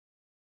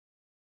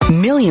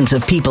Millions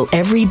of people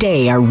every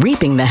day are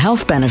reaping the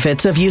health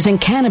benefits of using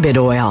cannabis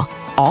oil,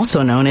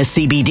 also known as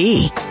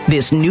CBD.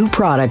 This new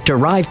product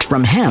derived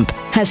from hemp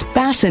has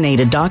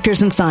fascinated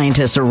doctors and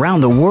scientists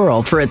around the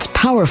world for its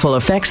powerful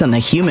effects on the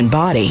human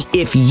body.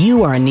 If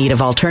you are in need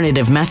of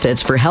alternative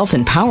methods for health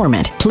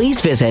empowerment, please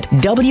visit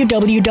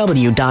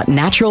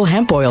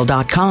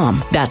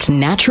www.naturalhempoil.com. That's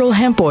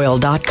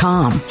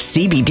naturalhempoil.com.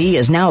 CBD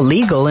is now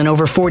legal in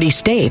over 40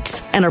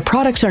 states, and our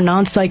products are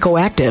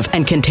non-psychoactive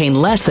and contain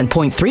less than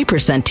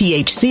 0.3%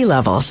 THC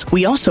levels.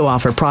 We also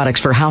offer products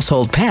for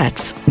household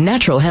pets.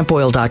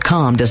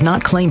 Naturalhempoil.com does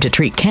not claim to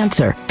treat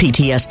cancer,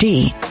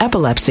 PTSD,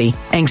 epilepsy,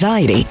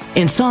 anxiety,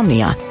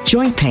 insomnia,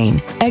 joint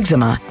pain,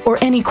 eczema, or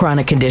any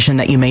chronic condition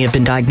that you may have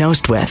been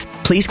diagnosed with.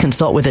 Please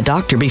consult with a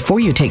doctor before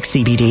you take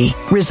CBD.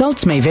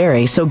 Results may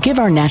vary, so give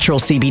our natural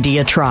CBD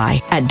a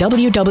try at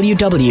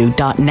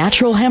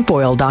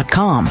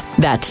www.naturalhempoil.com.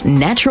 That's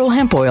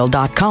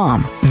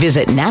naturalhempoil.com.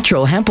 Visit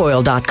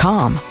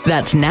naturalhempoil.com.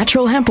 That's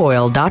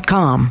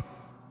naturalhempoil.com.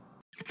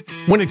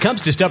 When it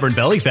comes to stubborn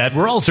belly fat,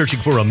 we're all searching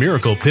for a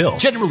miracle pill.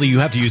 Generally, you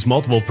have to use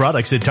multiple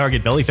products that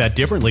target belly fat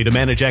differently to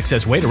manage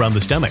excess weight around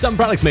the stomach. Some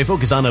products may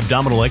focus on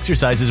abdominal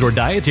exercises or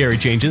dietary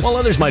changes, while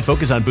others might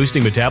focus on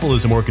boosting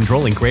metabolism or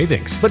controlling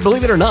cravings. But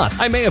believe it or not,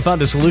 I may have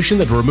found a solution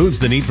that removes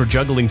the need for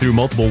juggling through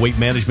multiple weight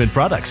management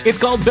products. It's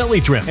called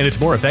Belly Trim, and it's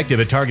more effective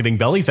at targeting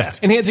belly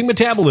fat, enhancing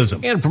metabolism,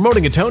 and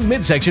promoting a toned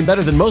midsection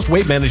better than most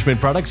weight management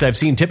products I've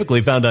seen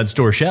typically found on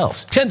store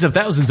shelves. Tens of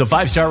thousands of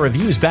 5-star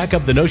reviews back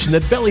up the notion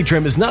that Belly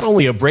Trim is not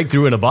only a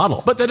breakthrough in a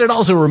bottle, but that it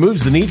also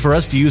removes the need for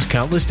us to use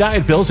countless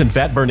diet pills and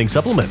fat-burning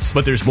supplements.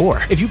 But there's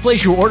more. If you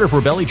place your order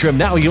for Belly Trim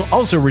now, you'll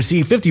also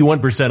receive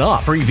 51%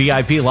 off, free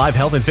VIP live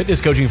health and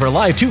fitness coaching for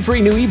life, 2 free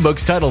new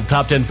ebooks titled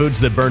Top 10 Foods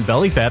That Burn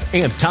Belly Fat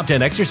and Top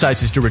 10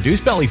 Exercises to Reduce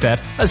Belly Fat,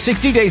 a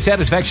 60-day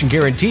satisfaction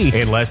guarantee,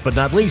 and last but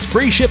not least,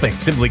 free shipping.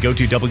 Simply go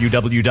to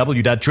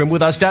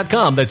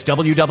www.trimwithus.com. That's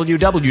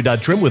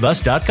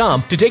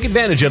www.trimwithus.com to take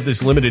advantage of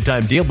this limited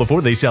time deal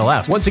before they sell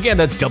out. Once again,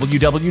 that's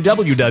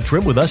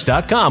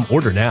www.trimwithus.com.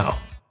 Order now.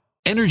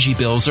 Energy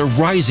bills are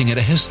rising at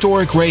a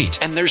historic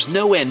rate, and there's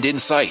no end in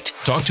sight.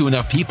 Talk to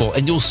enough people,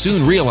 and you'll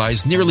soon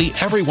realize nearly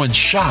everyone's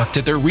shocked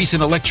at their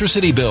recent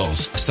electricity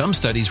bills. Some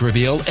studies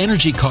reveal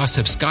energy costs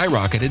have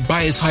skyrocketed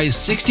by as high as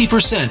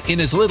 60%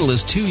 in as little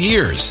as 2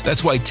 years.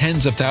 That's why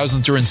tens of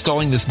thousands are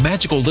installing this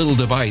magical little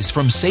device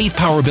from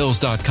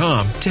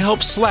SavePowerBills.com to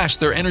help slash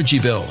their energy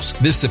bills.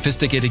 This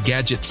sophisticated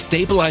gadget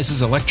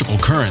stabilizes electrical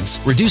currents,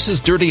 reduces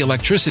dirty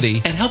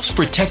electricity, and helps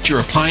protect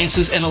your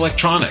appliances and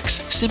electronics.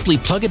 Simply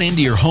plug it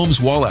into your home's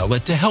wall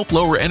outlet to help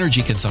lower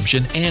energy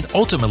consumption and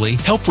ultimately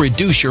help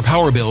reduce your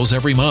power bills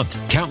every month.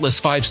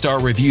 Countless 5-star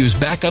reviews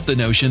back up the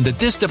notion that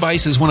this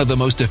device is one of the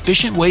most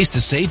efficient ways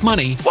to save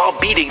money while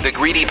beating the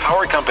greedy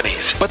power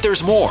companies. But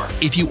there's more.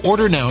 If you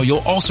order now, you'll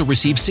also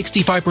receive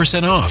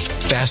 65% off,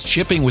 fast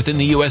shipping within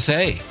the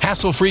USA,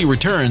 hassle-free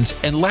returns,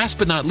 and last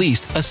but not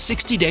least, a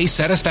 60-day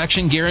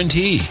satisfaction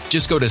guarantee.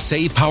 Just go to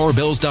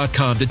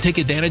SavePowerBills.com to take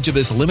advantage of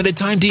this limited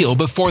time deal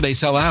before they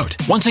sell out.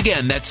 Once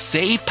again, that's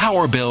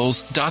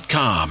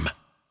SavePowerBills.com.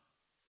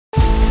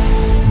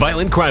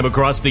 Violent crime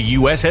across the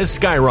U.S. has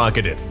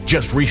skyrocketed.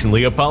 Just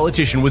recently, a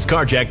politician was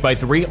carjacked by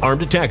 3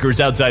 armed attackers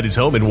outside his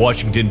home in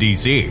Washington,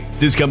 D.C.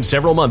 This comes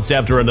several months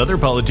after another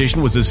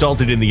politician was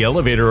assaulted in the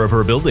elevator of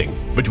her building.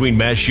 Between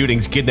mass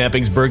shootings,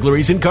 kidnappings,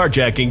 burglaries, and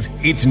carjackings,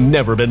 it's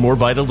never been more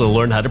vital to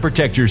learn how to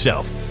protect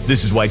yourself.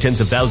 This is why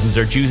tens of thousands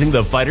are choosing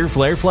the Fighter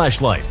Flare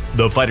flashlight.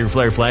 The Fighter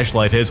Flare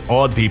flashlight has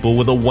awed people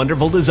with a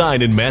wonderful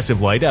design and massive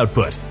light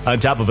output. On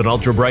top of an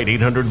ultra-bright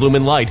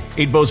 800-lumen light,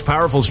 it boasts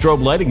powerful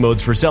strobe lighting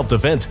modes for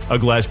self-defense, a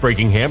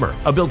glass-breaking hammer,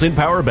 a built-in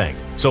power bank,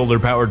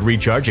 solar-powered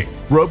recharging,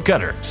 rope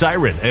cutter,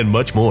 siren, and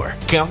much more.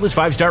 Countless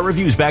 5-star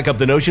reviews back up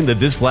the notion that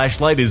this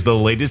flashlight is the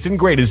latest and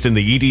greatest in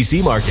the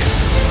EDC market.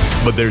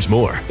 But there's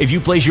more. If you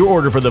place your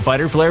order for the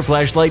Fighter Flare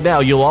flashlight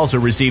now, you'll also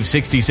receive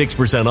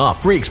 66%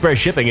 off, free express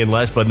shipping, and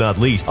last but not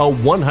least, a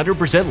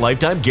 100%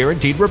 lifetime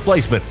guaranteed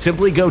replacement.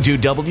 Simply go to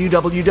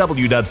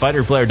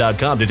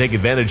www.fighterflare.com to take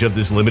advantage of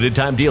this limited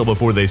time deal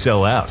before they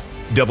sell out.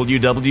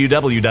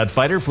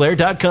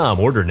 www.fighterflare.com.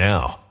 Order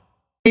now.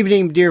 Good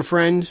evening, dear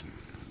friends.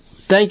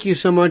 Thank you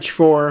so much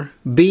for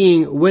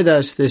being with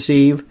us this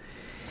eve.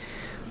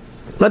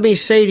 Let me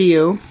say to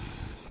you,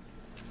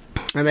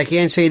 and I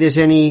can't say this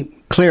any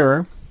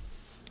clearer,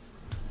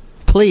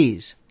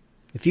 please,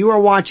 if you are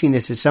watching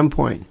this at some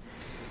point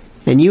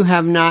and you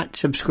have not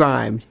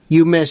subscribed,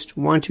 you missed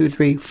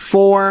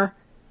 4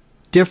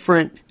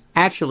 different,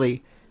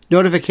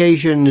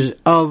 notifications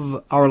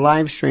of our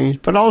live streams,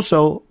 but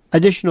also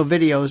additional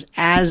videos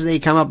as they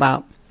come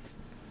about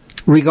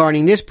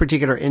regarding this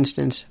particular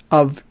instance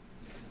of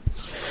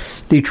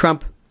the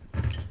Trump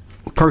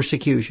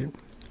persecution.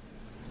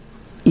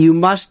 You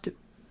must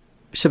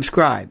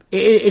subscribe.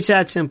 It's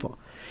that simple.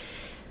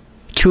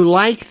 To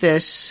like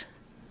this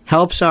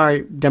helps our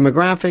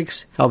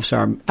demographics, helps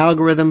our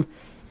algorithm.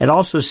 It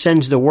also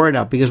sends the word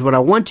out, because what I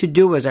want to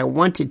do is I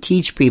want to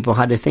teach people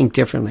how to think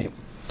differently.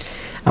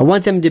 I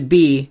want them to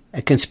be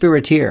a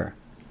conspirator,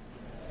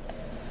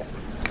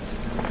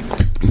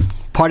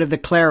 part of the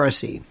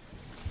clerisy,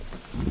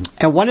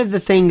 And one of the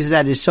things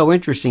that is so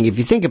interesting, if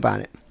you think about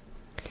it,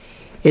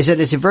 is that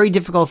it's a very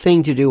difficult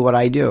thing to do what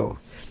I do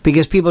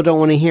because people don't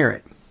want to hear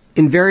it.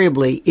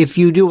 Invariably, if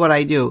you do what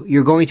I do,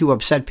 you're going to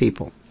upset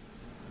people.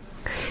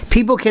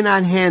 People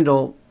cannot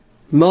handle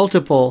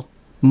multiple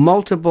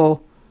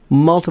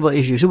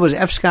issues. It was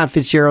F. Scott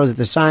Fitzgerald that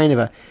the sign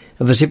of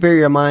a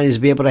superior mind is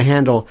to be able to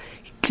handle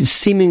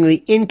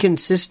seemingly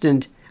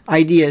inconsistent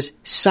ideas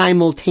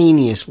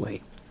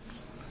simultaneously.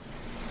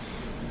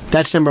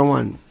 That's number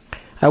one.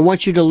 I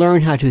want you to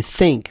learn how to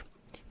think,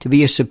 to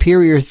be a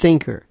superior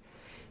thinker,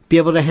 be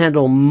able to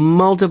handle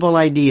multiple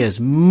ideas,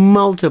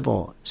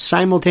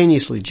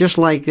 simultaneously, just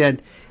like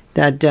that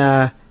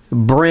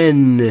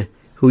Bren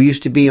who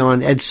used to be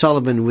on Ed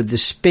Sullivan with the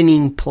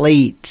spinning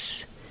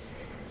plates.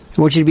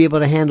 I want you to be able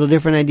to handle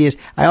different ideas.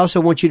 I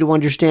also want you to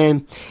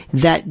understand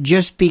that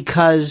just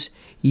because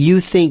you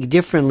think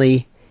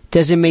differently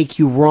doesn't make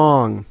you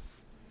wrong.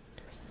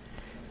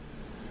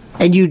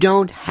 And you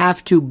don't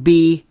have to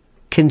be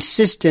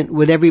consistent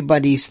with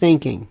everybody's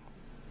thinking.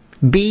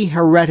 Be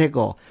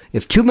heretical.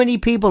 If too many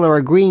people are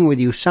agreeing with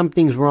you,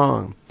 something's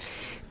wrong.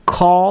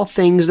 Call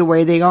things the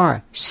way they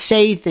are.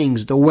 Say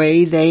things the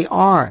way they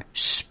are.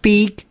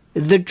 Speak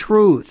the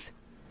truth.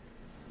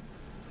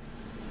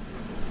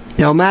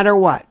 No matter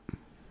what.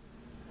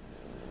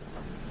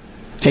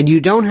 And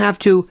you don't have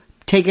to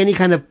take any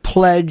kind of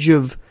pledge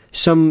of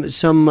some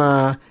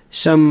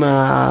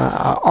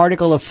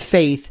article of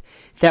faith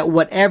that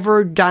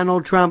whatever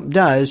Donald Trump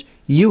does,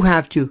 you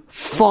have to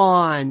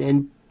fawn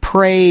and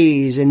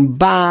praise and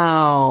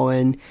bow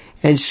and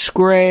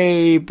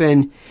scrape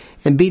and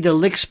be the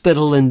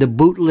lickspittle and the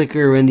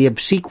bootlicker and the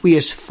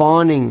obsequious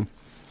fawning.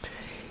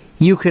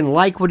 You can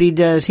like what he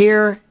does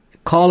here,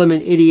 call him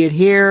an idiot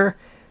here,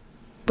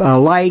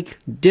 like,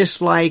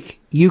 dislike.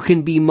 You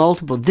can be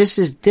multiple. This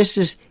is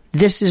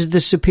the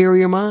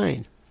superior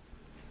mind.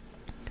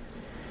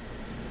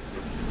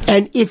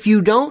 And if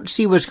you don't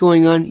see what's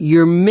going on,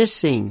 you're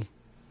missing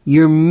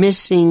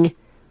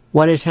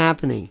what is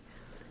happening.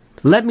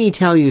 Let me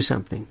tell you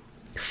something.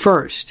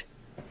 First,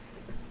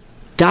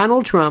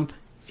 Donald Trump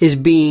is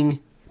being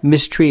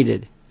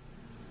mistreated.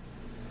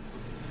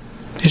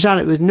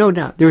 There's no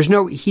doubt.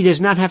 He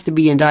does not have to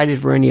be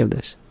indicted for any of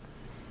this.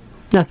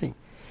 Nothing.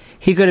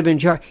 He could have been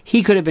charged.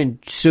 He could have been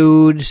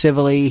sued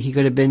civilly. He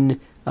could have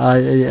been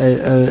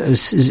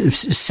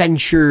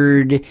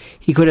censured.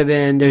 There could have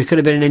been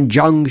an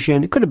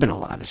injunction. It could have been a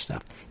lot of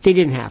stuff. They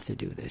didn't have to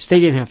do this.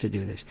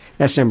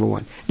 That's number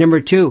one.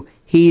 Number two,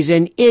 he's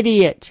an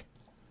idiot.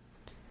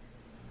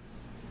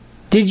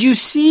 Did you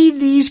see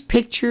these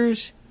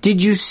pictures?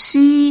 Did you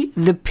see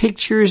the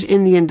pictures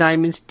in the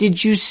indictments?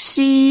 Did you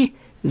see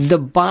the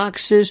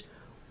boxes?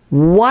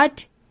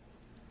 What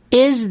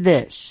is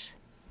this?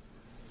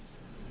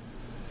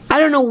 I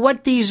don't know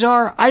what these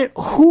are.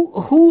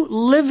 Who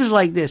lives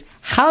like this?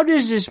 How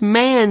does this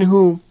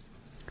man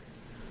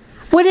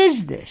what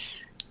is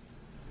this?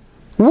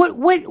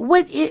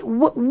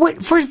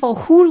 What first of all,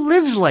 who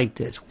lives like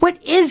this? What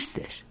is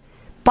this?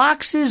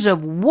 Boxes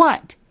of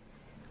what?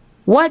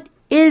 What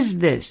is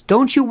this?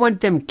 Don't you want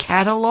them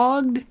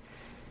cataloged?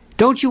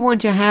 Don't you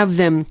want to have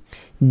them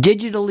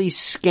digitally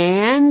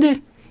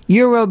scanned?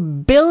 You're a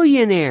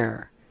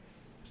billionaire.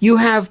 You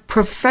have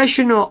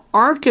professional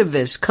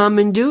archivists come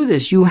and do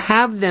this. You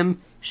have them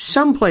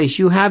someplace.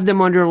 You have them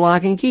under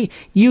lock and key.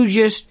 You're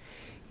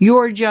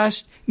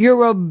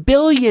a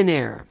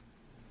billionaire.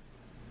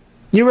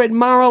 You're at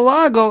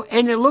Mar-a-Lago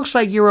and it looks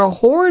like you're a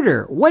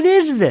hoarder. What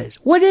is this?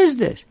 What is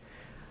this?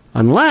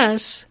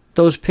 Unless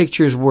those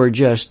pictures were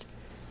just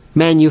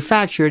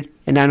manufactured,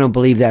 and I don't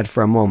believe that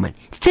for a moment.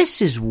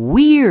 This is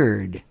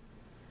weird.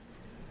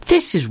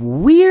 This is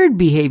weird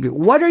behavior.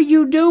 What are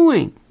you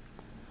doing?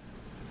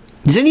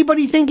 Is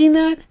anybody thinking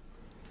that?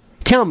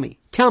 Tell me,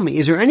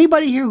 is there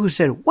anybody here who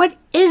said, what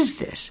is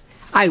this?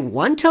 I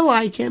want to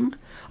like him.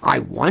 I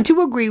want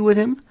to agree with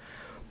him.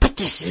 But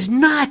this is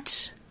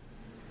nuts.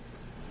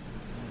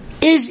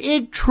 Is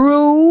it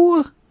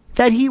true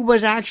that he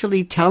was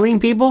actually telling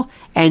people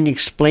and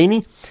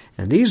explaining?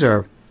 And these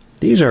are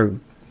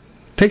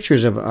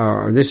pictures of,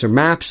 or these are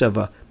maps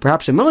of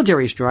perhaps a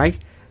military strike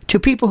to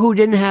people who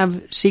didn't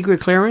have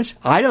secret clearance?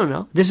 I don't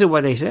know. This is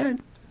what they said.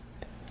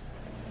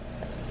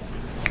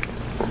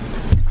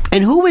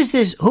 And who was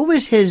this? Who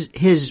was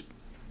his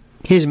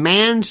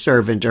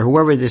manservant or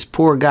whoever this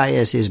poor guy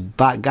is? His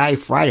Guy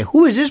Friday.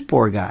 Who is this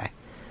poor guy?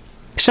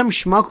 Some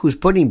schmuck who's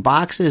putting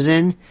boxes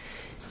in.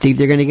 Think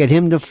they're going to get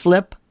him to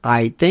flip?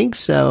 I think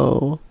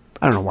so.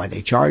 I don't know why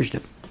they charged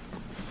him.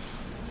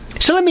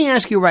 So let me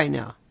ask you right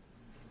now.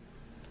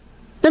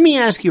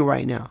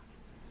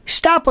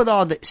 Stop with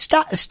all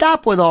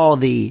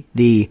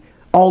the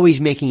always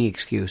making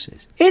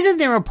excuses. Isn't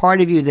there a part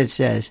of you that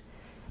says,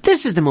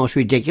 this is the most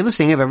ridiculous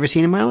thing I've ever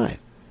seen in my life?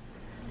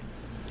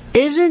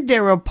 Isn't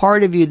there a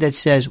part of you that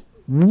says,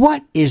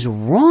 what is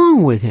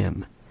wrong with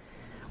him?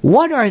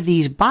 What are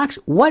these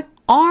boxes? What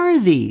are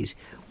these?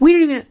 We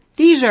don't even...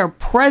 These are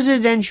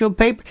presidential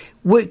papers.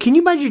 Can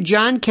you imagine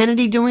John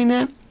Kennedy doing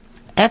that?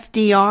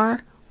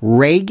 FDR,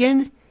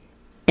 Reagan,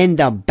 in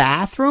the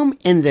bathroom,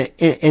 in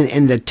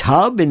the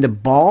tub, in the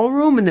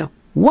ballroom, in the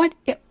what?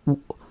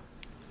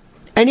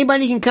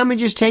 Anybody can come and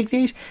just take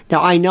these?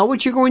 Now, I know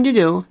what you're going to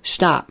do.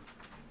 Stop.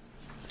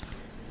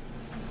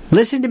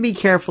 Listen to me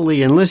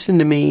carefully and listen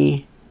to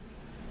me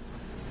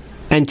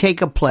and take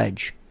a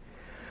pledge.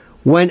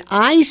 When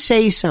I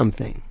say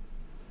something,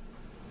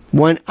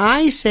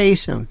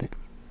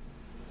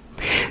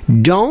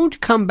 don't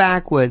come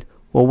back with,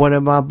 well, what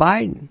about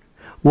Biden?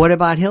 What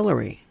about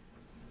Hillary?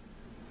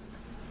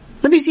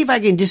 Let me see if I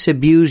can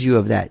disabuse you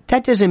of that.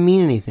 That doesn't mean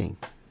anything.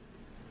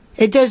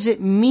 It doesn't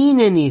mean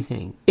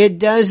anything. It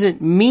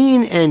doesn't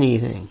mean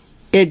anything.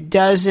 It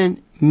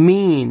doesn't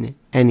mean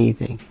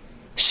anything.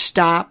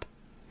 Stop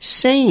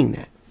saying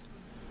that.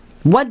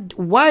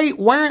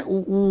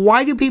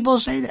 Why do people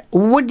say that?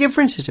 What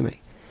difference does it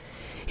make?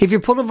 If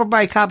you're pulled over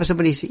by a cop and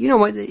somebody says, you know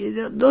what,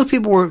 those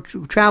people were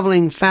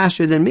traveling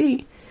faster than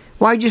me.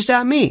 Why'd you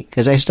stop me?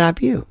 Because I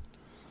stopped you.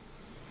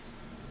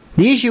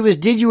 The issue is,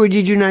 did you or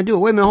did you not do it?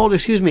 Wait a minute, hold,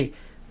 excuse me.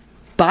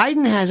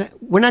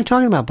 We're not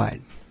talking about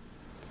Biden.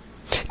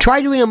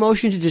 Try doing a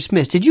motion to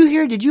dismiss. Did you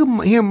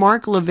hear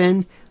Mark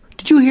Levin?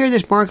 Did you hear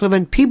this, Mark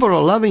Levin? People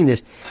are loving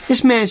this.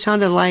 This man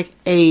sounded like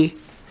a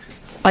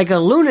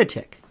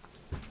lunatic.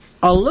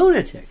 A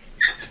lunatic.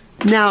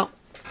 Now,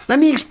 let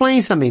me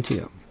explain something to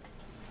you.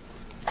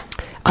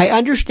 I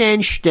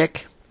understand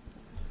shtick,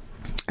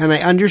 and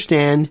I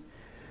understand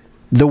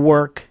the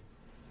work,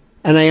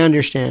 and I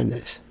understand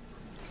this.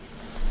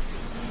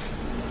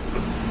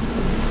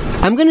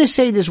 I'm going to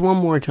say this one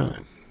more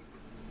time.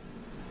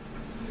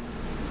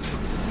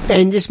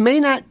 And this may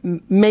not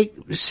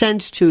make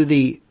sense to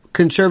the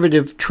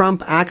conservative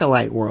Trump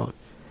acolyte world,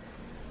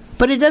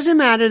 but it doesn't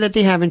matter that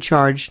they haven't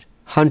charged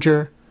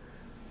Hunter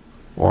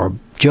or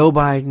Joe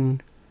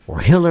Biden or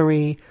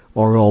Hillary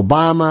or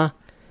Obama.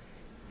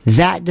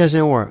 That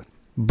doesn't work.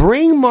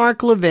 Bring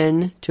Mark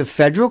Levin to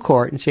federal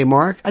court and say,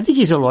 Mark, I think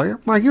he's a lawyer.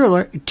 Mark, you're a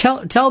lawyer.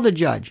 Tell the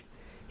judge.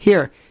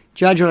 Here,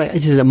 Judge,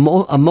 this is a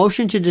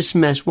motion to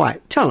dismiss. Why?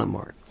 Tell him,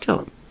 Mark. Tell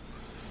him.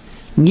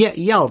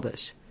 Yell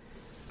this.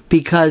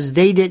 Because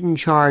they didn't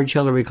charge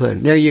Hillary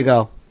Clinton. There you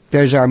go.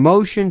 There's our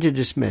motion to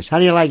dismiss. How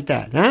do you like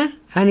that? Huh?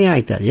 How do you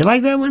like that? You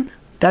like that one?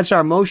 That's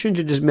our motion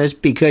to dismiss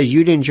because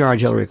you didn't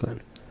charge Hillary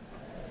Clinton.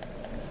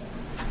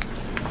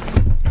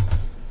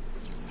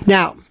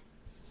 Now,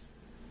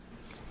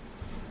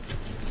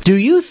 do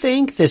you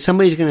think that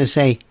somebody's going to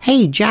say,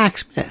 hey, Jack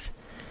Smith,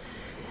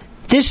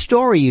 this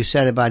story you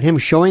said about him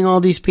showing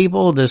all these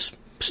people this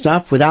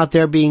stuff without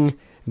their being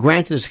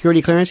granted a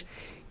security clearance,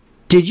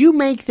 did you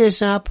make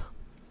this up?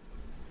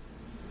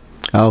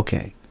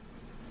 Okay.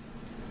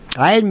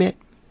 I admit,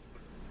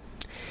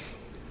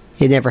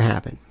 it never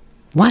happened.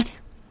 What?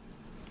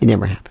 It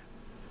never happened.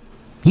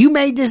 You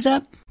made this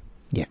up?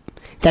 Yeah.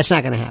 That's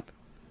not going to happen.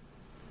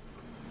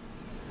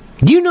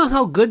 Do you know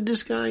how good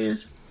this guy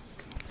is?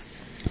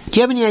 Do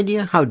you have any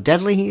idea how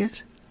deadly he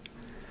is?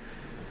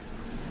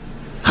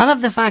 I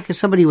love the fact that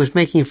somebody was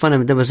making fun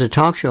of him. There was a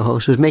talk show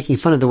host who was making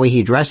fun of the way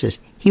he dresses.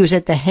 He was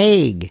at The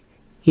Hague.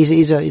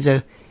 He's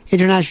a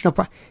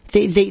international.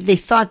 They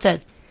thought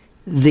that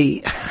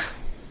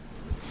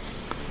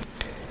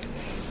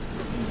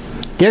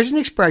there's an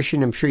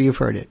expression, I'm sure you've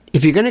heard it.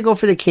 If you're going to go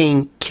for the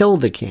king, kill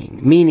the king.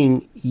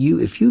 Meaning,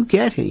 if you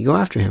get him, you go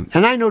after him.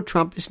 And I know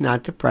Trump is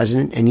not the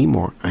president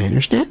anymore. I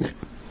understand that.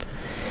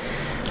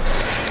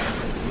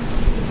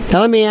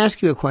 Now let me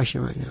ask you a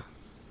question right now.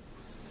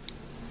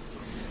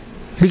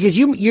 Because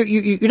you're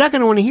not going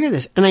to want to hear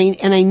this. And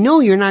I know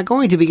you're not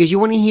going to, because you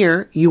want to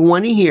hear.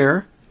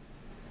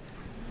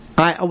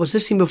 I was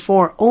listening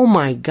before. Oh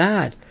my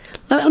God.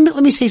 Let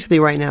me say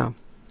something right now.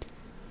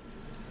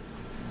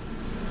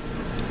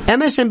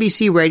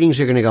 MSNBC ratings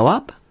are going to go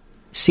up,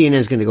 CNN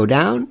is going to go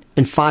down,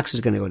 and Fox is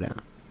going to go down.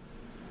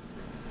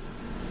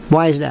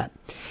 Why is that?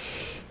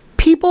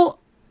 People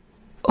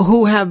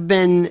who have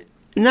been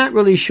not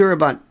really sure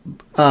about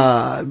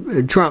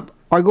Trump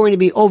are going to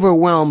be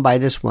overwhelmed by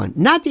this one.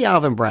 Not the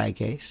Alvin Bragg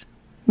case,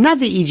 not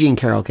the E. Jean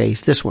Carroll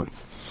case, this one.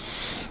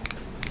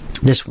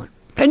 This one.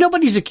 And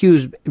nobody's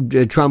accused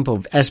Trump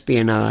of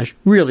espionage,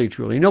 really,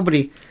 truly.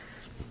 Nobody.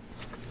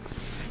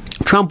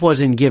 Trump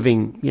wasn't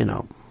giving,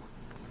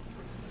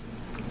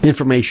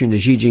 information to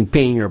Xi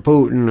Jinping or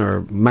Putin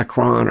or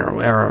Macron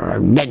or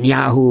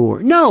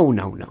Netanyahu. No.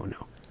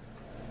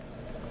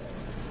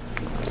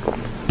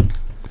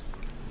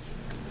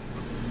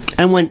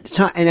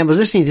 And I was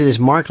listening to this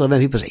Mark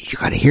Levin, people say, you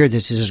got to hear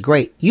this. This is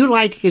great. You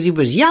liked it because he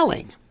was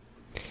yelling.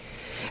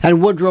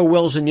 And Woodrow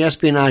Wilson, the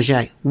Espionage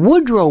Act.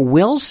 Woodrow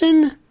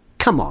Wilson?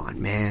 Come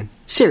on, man.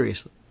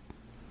 Seriously.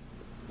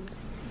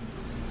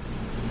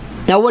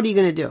 Now, what are you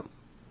going to do?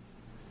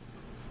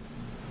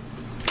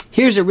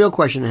 Here's a real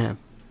question I have.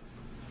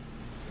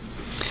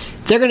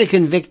 They're going to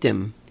convict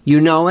him.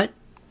 You know it.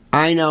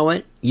 I know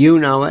it. You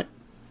know it.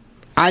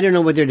 I don't know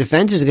what their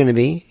defense is going to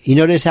be. You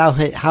notice how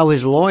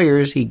his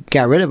lawyers, he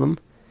got rid of them.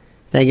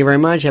 Thank you very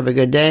much. Have a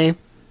good day.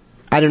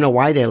 I don't know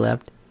why they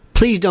left.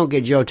 Please don't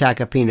get Joe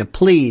Tacopina.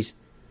 Please.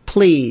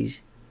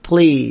 Please.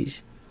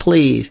 Please.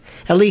 Please.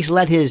 At least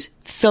let his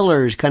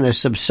fillers kind of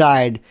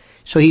subside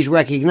so he's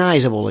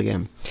recognizable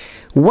again.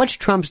 What's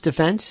Trump's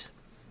defense?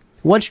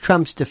 What's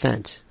Trump's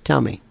defense?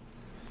 Tell me.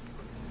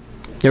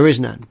 There is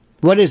none.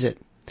 What is it?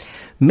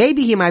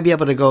 Maybe he might be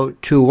able to go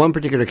to one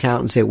particular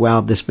account and say,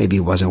 well, this maybe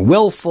wasn't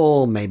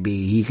willful.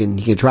 Maybe he can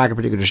track a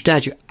particular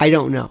statute. I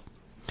don't know.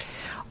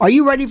 Are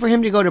you ready for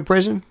him to go to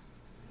prison?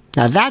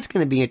 Now, that's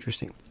going to be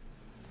interesting.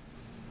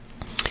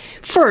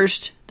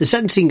 First, the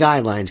sentencing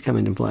guidelines come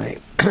into play.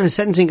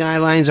 Sentencing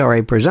guidelines are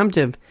a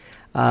presumptive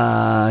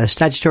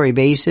statutory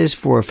basis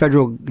for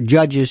federal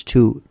judges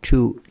to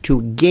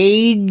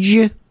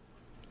gauge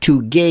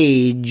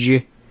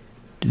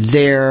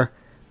their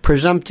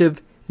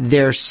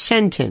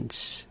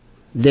sentence,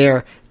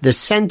 the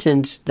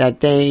sentence that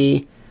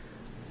they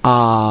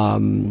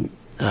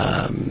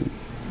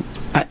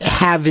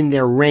have in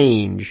their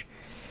range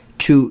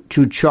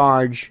to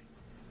charge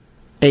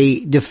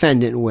a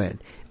defendant with.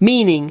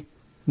 Meaning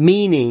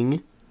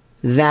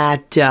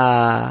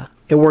that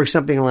it works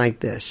something like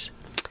this.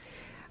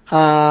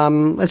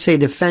 Let's say a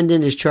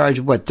defendant is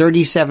charged,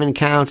 37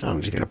 counts?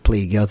 I'm just going to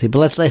plead guilty.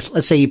 But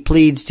let's say he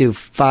pleads to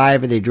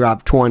 5 and they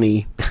drop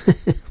 20.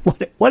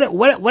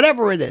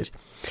 Whatever it is.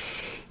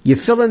 You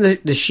fill in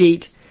the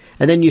sheet,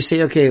 and then you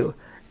say, okay,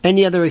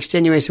 any other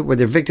extenuation? Was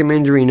there victim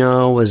injury?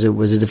 No. Was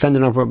a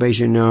defendant on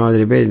probation? No.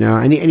 No.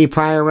 Any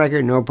prior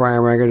record? No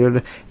prior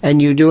record.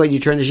 And you do it. You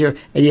turn the sheet,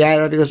 and you add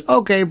it up. It goes,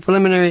 okay,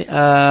 preliminary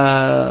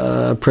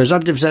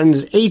presumptive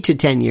sentence 8 to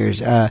 10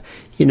 years.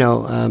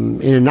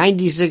 In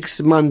 96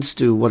 months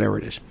to whatever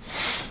it is.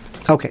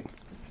 Okay.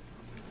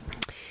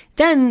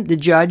 Then the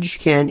judge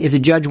can, if the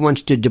judge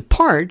wants to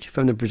depart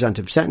from the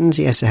presumptive sentence,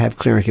 he has to have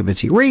clear and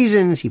convincing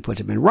reasons. He puts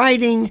them in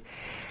writing.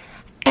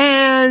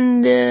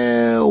 And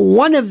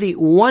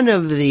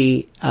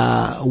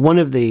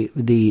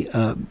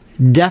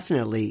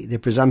definitely the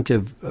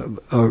presumptive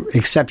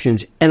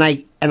exceptions, and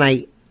I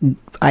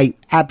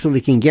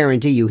absolutely can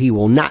guarantee you he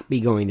will not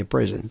be going to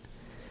prison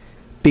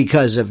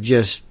because of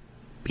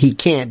he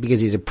can't,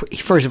 because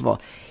first of all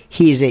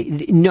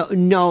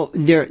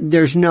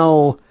there's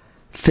no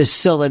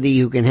facility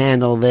who can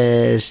handle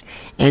this,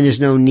 and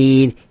there's no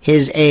need,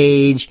 his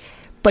age,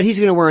 but he's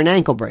going to wear an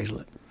ankle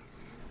bracelet.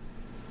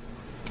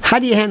 How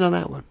do you handle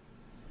that one?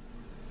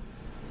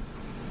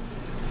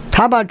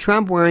 How about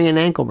Trump wearing an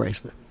ankle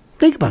bracelet?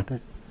 Think about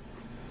that.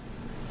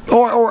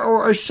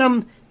 Or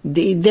some,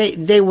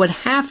 they would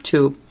have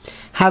to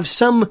have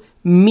some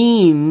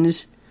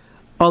means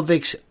of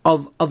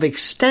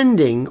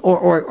extending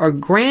or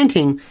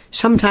granting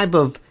some type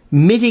of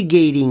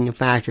mitigating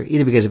factor,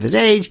 either because of his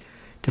age,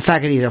 the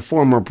fact that he's a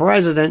former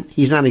president,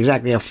 he's not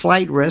exactly a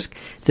flight risk,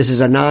 this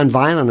is a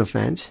non-violent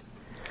offense.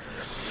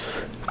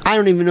 I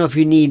don't even know if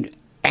you need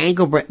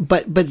ankle break,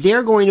 but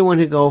they're going to want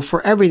to go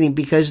for everything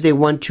because they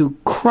want to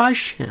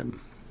crush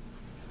him.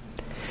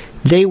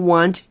 They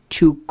want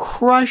to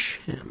crush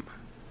him.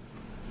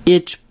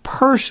 It's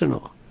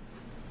personal.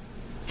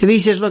 If he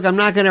says, look, I'm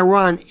not going to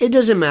run, it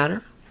doesn't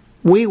matter.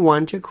 We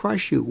want to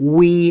crush you.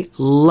 We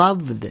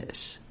love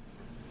this.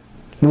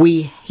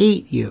 We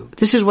hate you.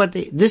 This is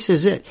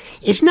is it.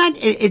 It's not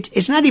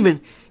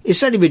even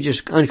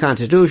just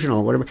unconstitutional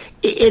or whatever.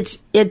 It's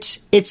a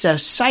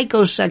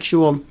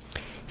psychosexual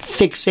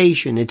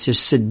fixation. It's a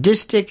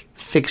sadistic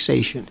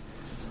fixation.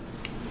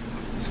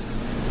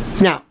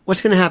 Now,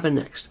 what's going to happen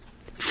next?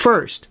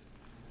 First,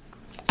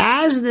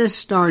 as this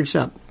starts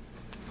up,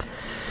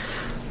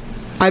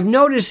 I've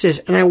noticed this,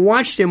 and I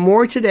watched it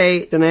more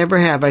today than I ever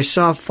have. I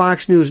saw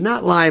Fox News,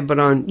 not live, but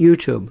on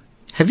YouTube.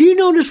 Have you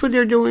noticed what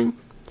they're doing?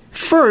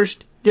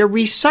 First, they're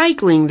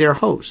recycling their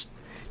hosts.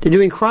 They're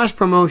doing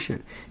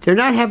cross-promotion. They're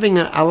not having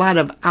a lot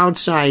of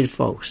outside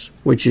folks,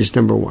 which is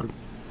number one.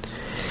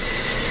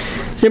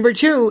 Number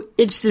two,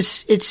 it's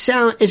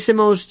the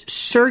most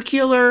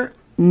circular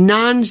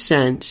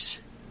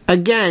nonsense.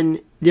 Again,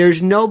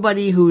 there's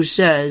nobody who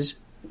says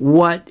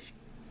what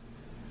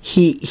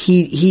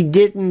he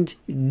didn't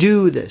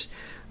do this.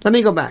 Let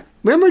me go back.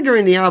 Remember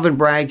during the Alvin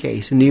Bragg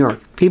case in New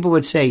York, people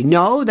would say,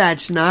 no,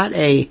 that's not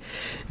they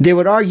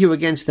would argue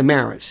against the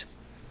merits.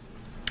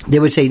 They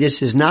would say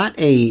this is not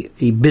a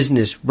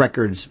business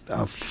records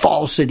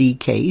falsity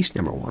case,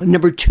 number one.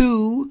 Number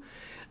two,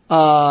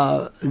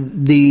 the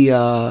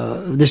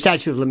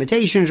statute of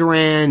limitations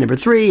ran. Number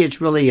three,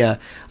 it's really a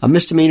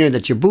misdemeanor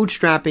that you're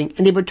bootstrapping.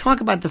 And they would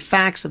talk about the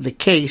facts of the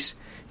case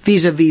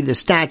vis-a-vis the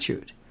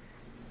statute.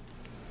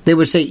 They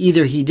would say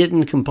either he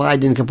didn't comply,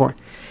 didn't comport.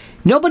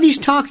 Nobody's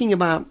talking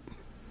about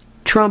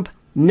Trump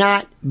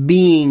not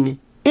being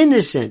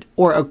innocent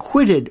or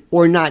acquitted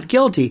or not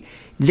guilty.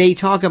 They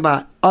talk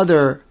about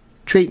other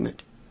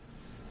treatment.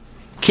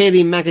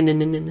 Kayleigh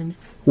McEnany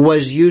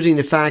was using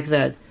the fact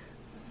that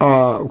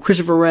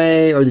Christopher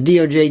Wray or the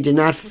DOJ did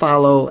not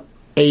follow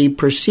a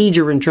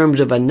procedure in terms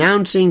of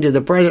announcing to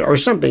the president or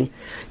something,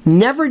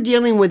 never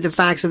dealing with the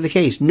facts of the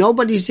case.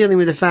 Nobody's dealing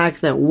with the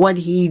fact that what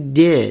he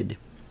did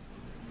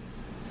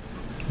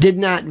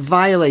not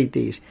violate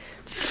these.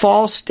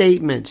 False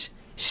statements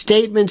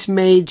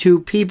made to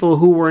people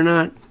who were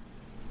not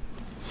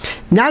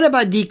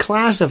about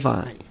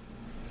declassifying.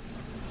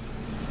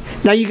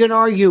 Now you can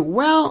argue,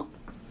 well,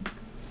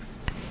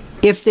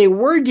 if they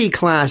were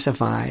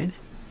declassified,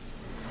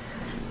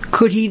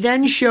 could he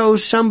then show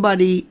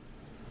somebody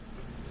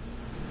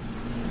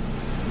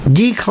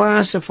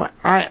declassified?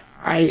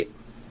 I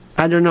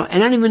don't know,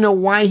 and I don't even know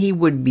why he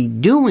would be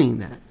doing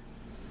that.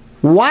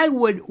 Why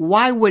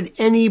would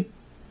any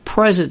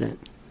president,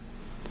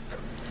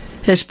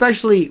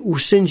 especially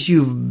since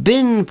you've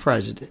been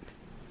president,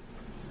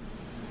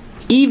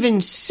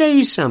 even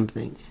say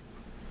something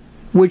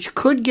which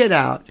could get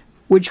out,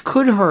 which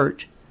could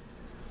hurt,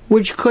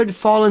 which could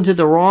fall into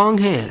the wrong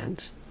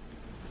hands,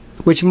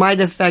 which might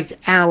affect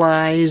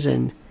allies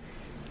and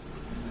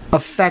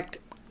affect,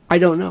 I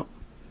don't know.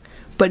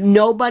 But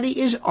nobody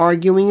is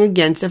arguing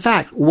against the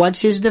fact. What's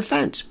his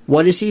defense?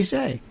 What does he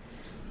say?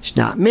 It's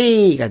not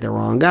me, you got the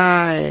wrong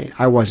guy,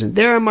 I wasn't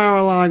there in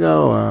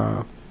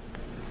Mar-a-Lago.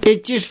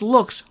 It just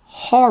looks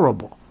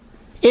horrible.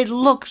 It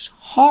looks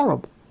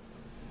horrible.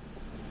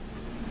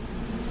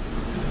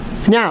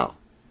 Now,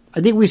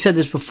 I think we said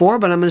this before,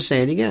 but I'm going to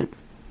say it again.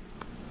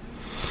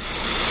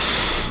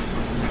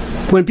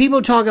 When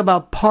people talk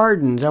about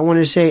pardons, I want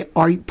to say,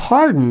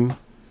 pardon?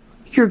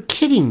 You're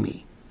kidding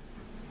me.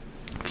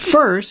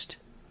 First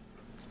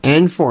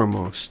and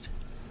foremost,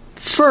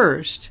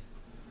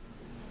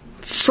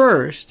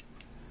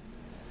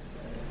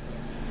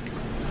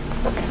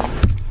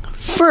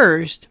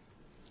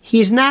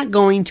 he's not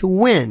going to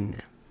win.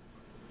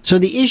 So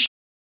the issue...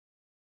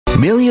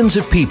 Millions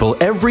of people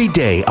every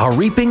day are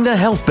reaping the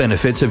health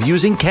benefits of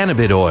using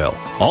cannabis oil,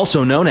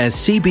 also known as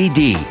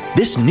CBD.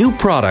 This new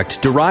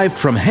product derived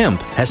from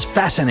hemp has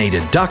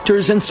fascinated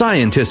doctors and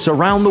scientists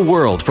around the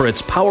world for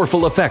its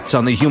powerful effects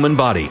on the human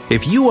body.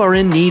 If you are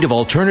in need of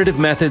alternative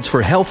methods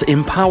for health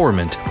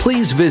empowerment,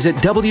 please visit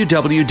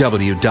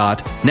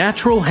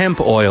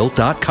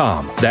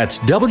www.naturalhempoil.com. That's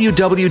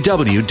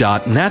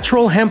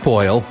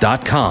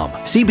www.naturalhempoil.com.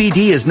 CBD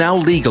is now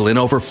legal in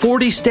over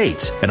 40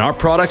 states, and our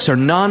products are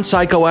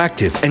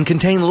non-psychoactive and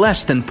contain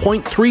less than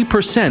 0.3%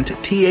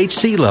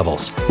 THC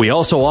levels. We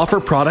also offer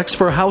products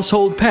for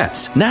household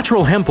pets.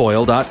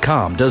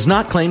 NaturalHempOil.com does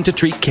not claim to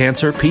treat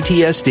cancer,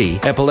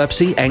 PTSD,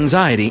 epilepsy,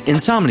 anxiety,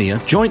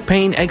 insomnia, joint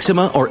pain,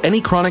 eczema, or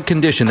any chronic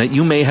condition that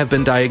you may have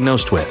been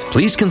diagnosed with.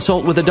 Please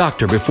consult with a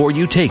doctor before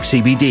you take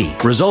CBD.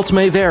 Results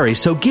may vary,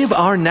 so give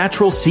our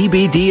natural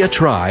CBD a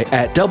try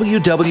at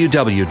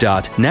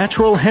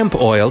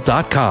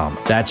www.naturalhempoil.com.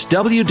 That's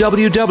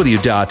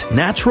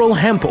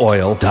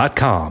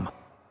www.naturalhempoil.com.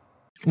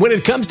 When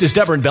it comes to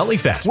stubborn belly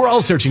fat, we're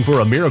all searching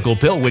for a miracle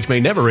pill which may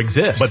never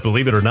exist. But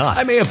believe it or not,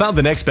 I may have found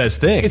the next best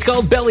thing. It's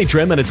called Belly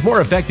Trim, and it's more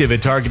effective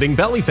at targeting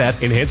belly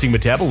fat, enhancing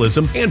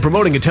metabolism, and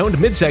promoting a toned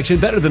midsection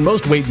better than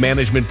most weight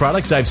management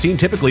products I've seen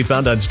typically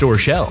found on store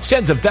shelves.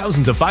 Tens of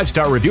thousands of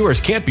 5-star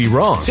reviewers can't be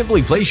wrong.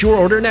 Simply place your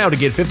order now to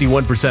get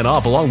 51%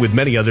 off along with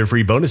many other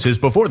free bonuses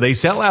before they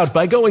sell out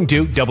by going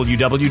to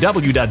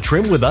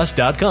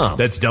www.trimwithus.com.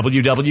 That's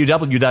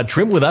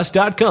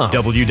www.trimwithus.com.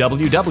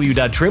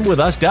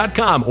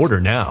 www.trimwithus.com. Order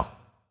now.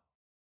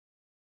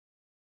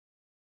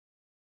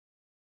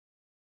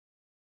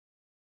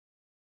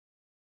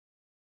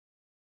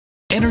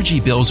 Energy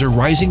bills are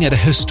rising at a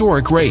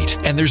historic rate,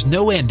 and there's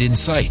no end in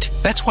sight.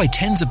 That's why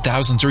tens of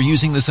thousands are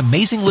using this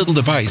amazing little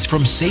device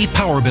from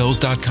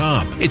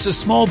SavePowerBills.com. It's a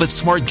small but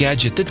smart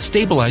gadget that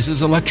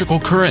stabilizes electrical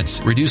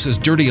currents, reduces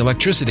dirty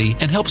electricity,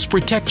 and helps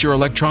protect your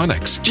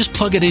electronics. Just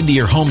plug it into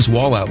your home's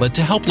wall outlet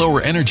to help lower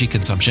energy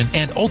consumption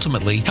and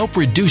ultimately help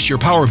reduce your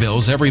power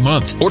bills every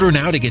month. Order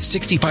now to get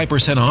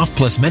 65% off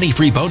plus many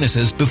free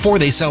bonuses before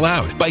they sell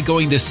out by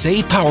going to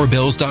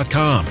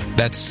SavePowerBills.com.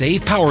 That's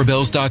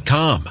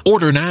SavePowerBills.com.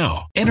 Order now.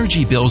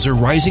 Energy bills are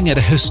rising at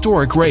a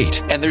historic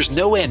rate, and there's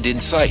no end in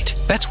sight.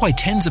 That's why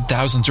tens of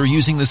thousands are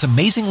using this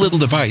amazing little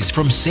device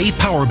from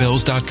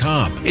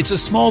SavePowerBills.com. It's a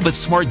small but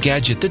smart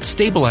gadget that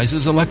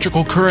stabilizes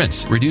electrical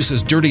currents,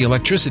 reduces dirty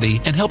electricity,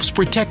 and helps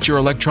protect your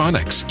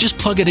electronics. Just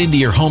plug it into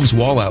your home's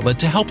wall outlet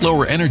to help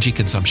lower energy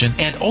consumption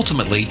and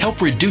ultimately help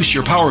reduce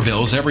your power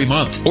bills every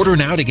month. Order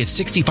now to get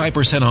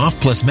 65% off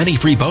plus many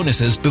free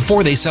bonuses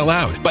before they sell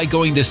out by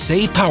going to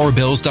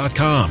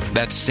SavePowerBills.com.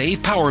 That's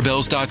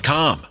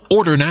SavePowerBills.com.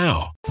 Order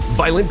now.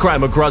 Violent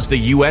crime across the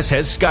U.S.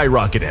 has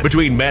skyrocketed.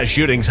 Between mass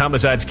shootings,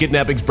 homicides,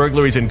 kidnappings,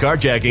 burglaries, and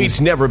carjackings, it's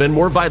never been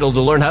more vital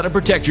to learn how to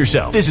protect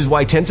yourself. This is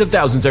why tens of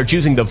thousands are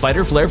choosing the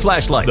Fighter Flare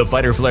flashlight. The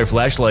Fighter Flare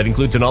flashlight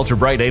includes an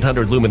ultra-bright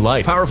 800 lumen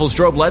light, powerful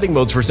strobe lighting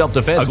modes for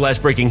self-defense, a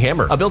glass-breaking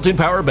hammer, a built-in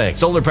power bank,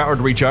 solar-powered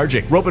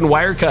recharging, rope and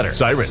wire cutter,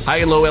 siren, high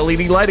and low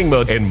LED lighting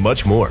mode, and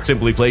much more.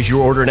 Simply place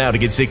your order now to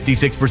get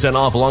 66%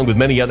 off along with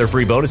many other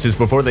free bonuses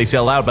before they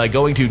sell out by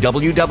going to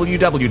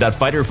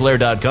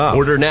www.fighterflare.com.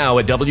 Order now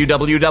at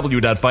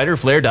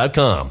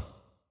www.fighterflare.com.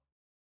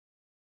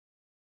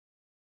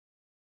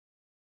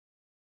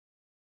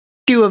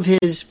 Issue of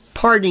his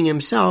pardoning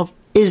himself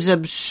is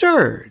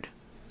absurd.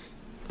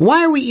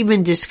 Why are we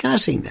even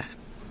discussing that?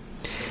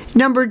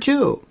 Number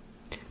two,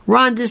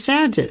 Ron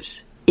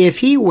DeSantis, if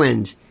he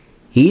wins,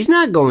 he's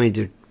not going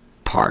to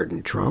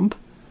pardon Trump.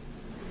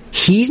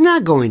 He's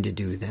not going to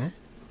do that.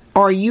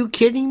 Are you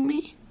kidding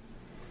me?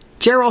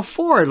 Gerald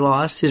Ford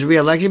lost his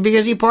re-election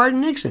because he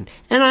pardoned Nixon,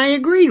 and I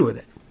agreed with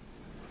it.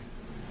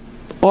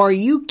 Are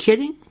you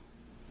kidding?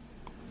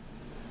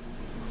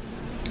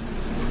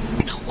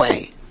 No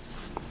way.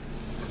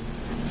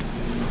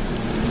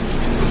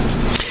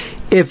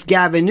 If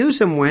Gavin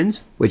Newsom wins,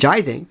 which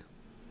I think,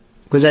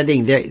 because I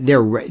think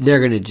they're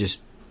going to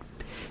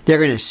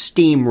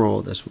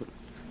steamroll this one.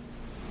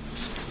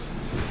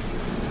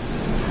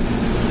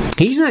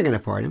 He's not going to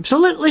pardon him. So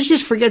let's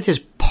just forget this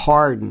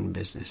pardon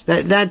business.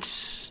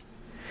 That's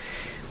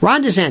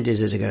Ron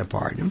DeSantis isn't going to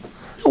pardon him.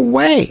 No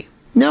way.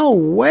 No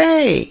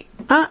way.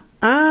 No.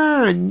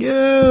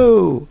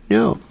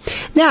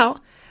 Now,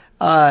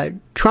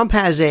 Trump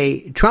is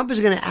going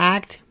to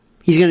act.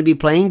 He's going to be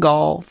playing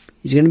golf.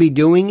 He's going to be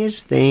doing his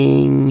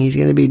thing. He's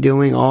going to be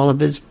doing all of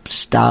his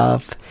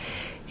stuff.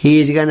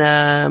 He's going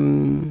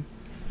to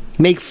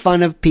make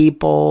fun of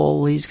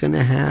people. He's going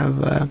to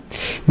have.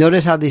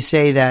 Notice how they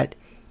say that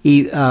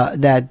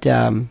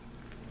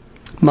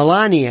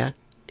Melania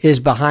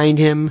is behind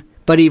him,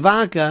 but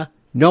Ivanka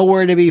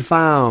nowhere to be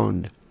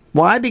found.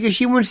 Why? Because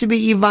she wants to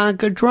be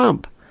Ivanka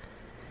Trump.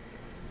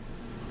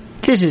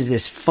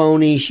 This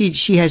phony.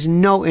 She has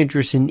no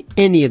interest in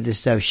any of this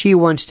stuff. She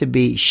wants to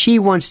be,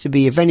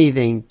 if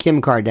anything,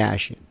 Kim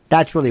Kardashian.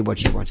 That's really what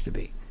she wants to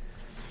be.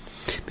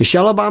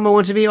 Michelle Obama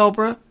wants to be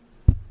Oprah.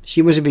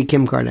 She wants to be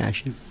Kim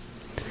Kardashian.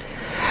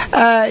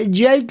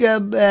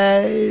 Jacob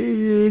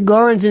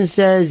Goranson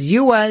says,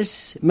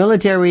 U.S.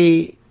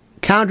 military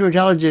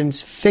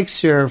counterintelligence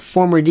fixer,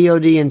 former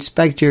DOD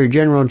Inspector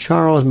General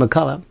Charles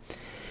McCullough,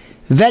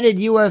 vetted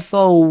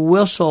UFO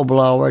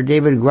whistleblower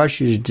David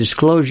Grush's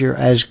disclosure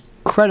as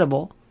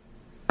credible,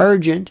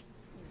 urgent,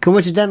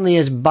 coincidentally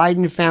as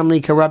Biden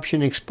family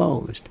corruption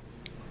exposed.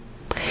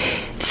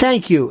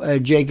 Thank you,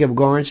 Jacob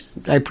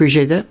Goranson. I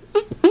appreciate that.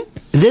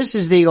 This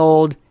is the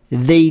old,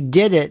 they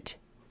did it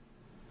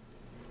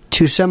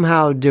to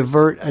somehow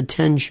divert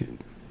attention.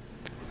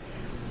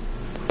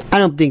 I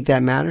don't think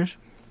that matters.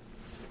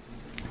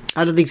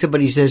 I don't think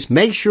somebody says,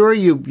 make sure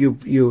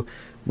you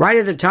right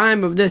at the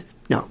time of the...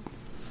 No.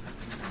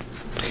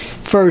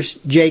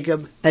 First,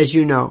 Jacob, as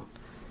you know,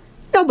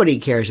 nobody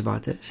cares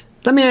about this.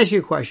 Let me ask you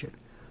a question.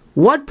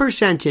 What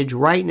percentage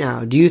right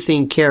now do you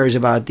think cares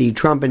about the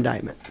Trump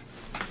indictment?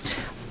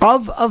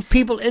 Of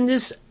people in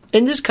this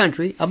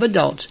country, of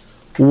adults,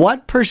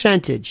 what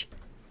percentage,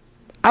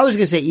 I was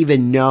going to say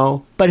even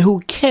know, but who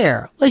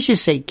care, let's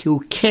just say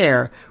who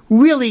care,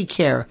 really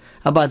care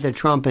about the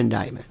Trump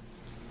indictment?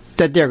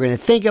 That they're going to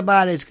think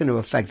about it, it's going to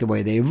affect the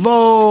way they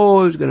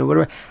vote, it's going to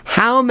whatever.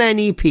 How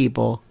many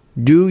people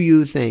do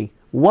you think,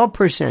 what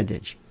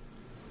percentage?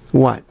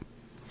 What?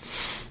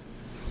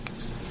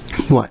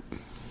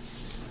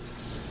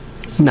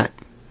 None.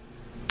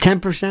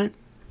 10%?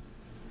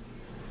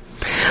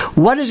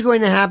 What is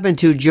going to happen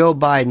to Joe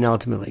Biden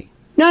ultimately?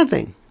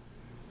 Nothing.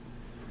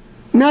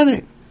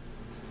 They're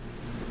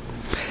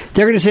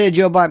going to say to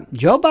Joe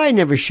Biden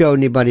never showed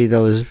anybody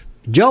those.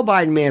 Joe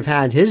Biden may have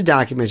had his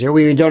documents here.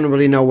 We don't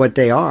really know what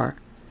they are.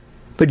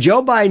 But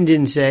Joe Biden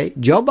didn't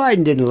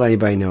let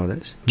anybody know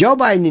this. Joe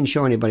Biden didn't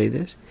show anybody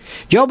this.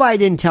 Joe Biden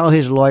didn't tell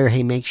his lawyer,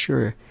 hey, make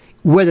sure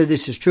whether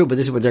this is true, but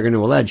this is what they're going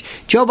to allege.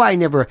 Joe Biden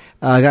never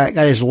got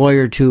his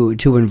lawyer to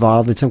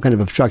involved in some kind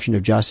of obstruction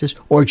of justice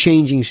or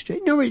changing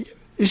state. No,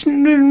 there's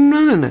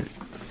none of that.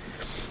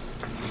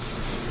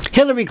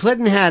 Hillary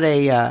Clinton had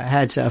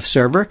a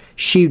server.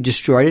 She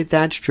destroyed it.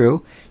 That's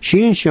true. She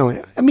didn't show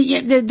it. I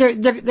mean, they're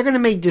going to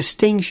make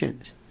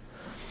distinctions.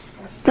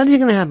 Nothing's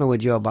going to happen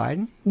with Joe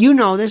Biden. You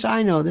know this.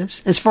 I know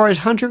this. As far as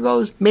Hunter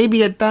goes,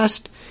 maybe at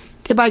best,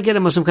 they might get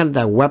him on some kind of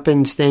that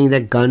weapons thing,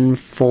 that gun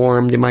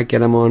form. They might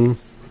get him on,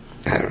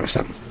 I don't know,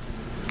 some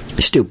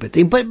stupid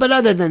thing. But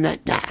other than that,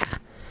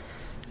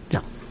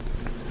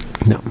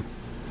 no.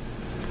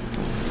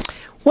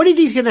 What do you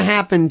think is going to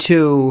happen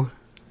to?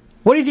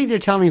 What do you think they're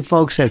telling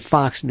folks at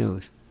Fox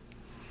News?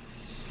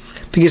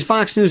 Because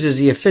Fox News is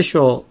the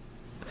official.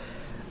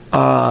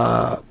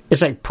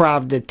 It's like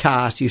Pravda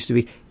TASS used to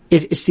be.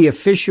 It's the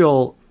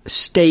official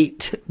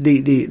state,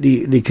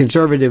 the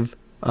conservative.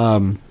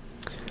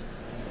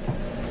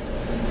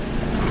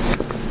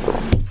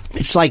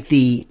 It's like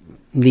the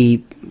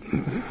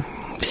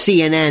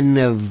CNN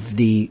of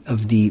the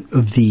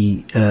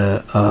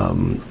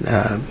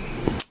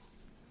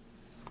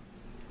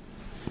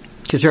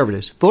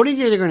conservatives. But what do you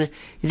think they're going to?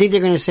 You think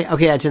they're going to say,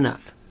 okay, that's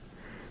enough?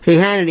 Hey,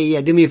 Hannity,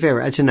 yeah, do me a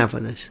favor. That's enough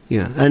of this.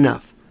 Yeah,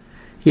 enough.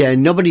 Yeah,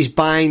 nobody's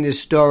buying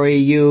this story.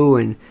 You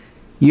and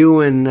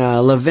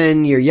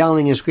Levin, you're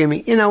yelling and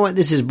screaming. You know what?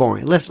 This is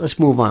boring. Let's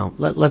move on.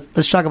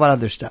 Let's talk about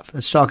other stuff.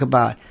 Let's talk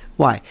about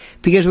why.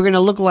 Because we're going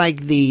to look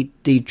like the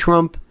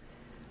Trump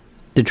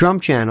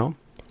channel.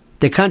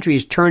 The country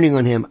is turning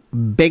on him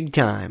big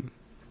time.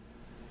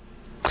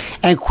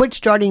 And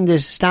quit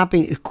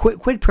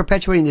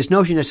perpetuating this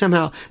notion that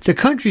somehow the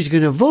country's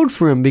going to vote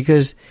for him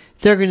because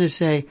they're going to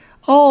say,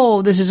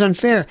 oh, this is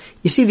unfair.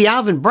 You see, the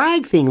Alvin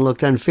Bragg thing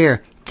looked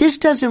unfair. This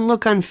doesn't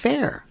look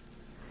unfair.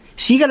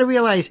 So you got to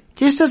realize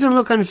this doesn't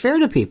look unfair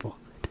to people.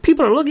 The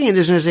people are looking at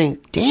this and they're saying,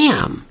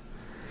 damn,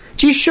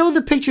 Just show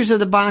the pictures of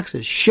the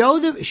boxes. Show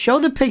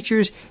the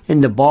pictures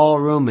in the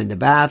ballroom, in the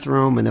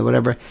bathroom, and the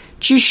whatever.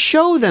 Just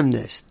show them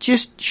this.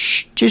 Just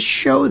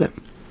show them.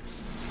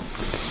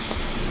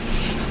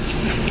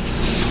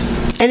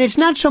 And it's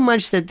not so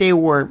much that they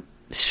were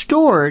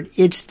stored,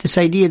 it's this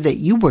idea that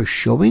you were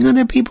showing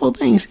other people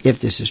things, if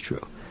this is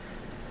true.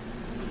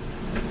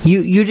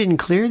 You didn't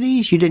clear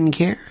these? You didn't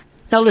care?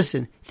 Now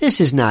listen,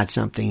 this is not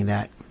something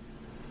that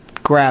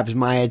grabs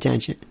my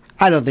attention.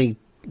 I don't think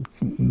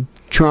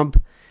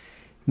Trump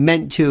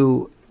meant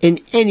to in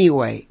any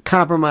way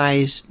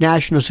compromise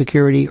national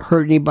security,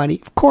 hurt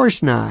anybody. Of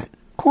course not.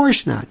 Of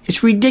course not.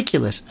 It's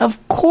ridiculous.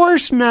 Of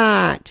course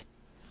not.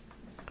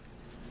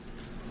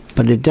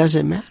 But it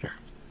doesn't matter.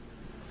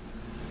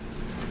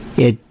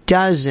 It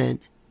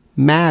doesn't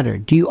matter.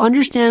 Do you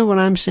understand what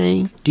I'm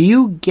saying? Do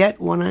you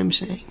get what I'm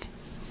saying?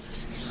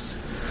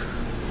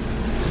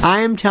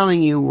 I am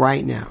telling you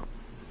right now,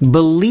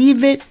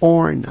 believe it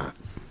or not,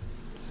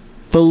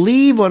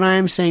 believe what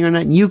I'm saying or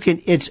not, you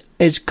can.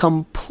 It's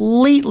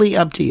completely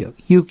up to you.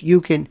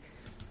 You can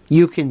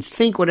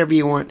think whatever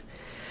you want,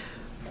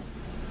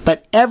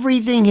 but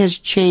everything has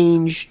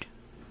changed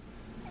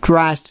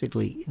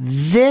drastically.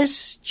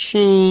 This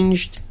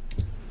changed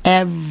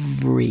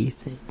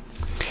everything.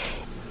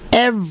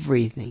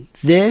 Everything.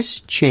 This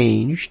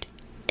changed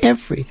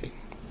everything.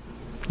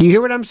 Do you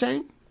hear what I'm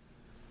saying?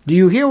 Do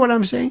you hear what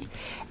I'm saying?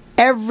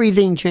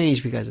 Everything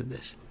changed because of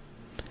this.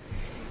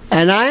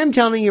 And I am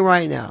telling you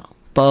right now,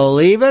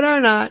 believe it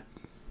or not,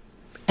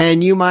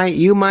 and you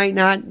might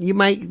not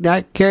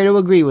care to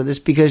agree with this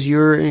because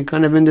you're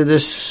kind of into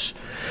this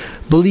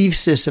belief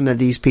system that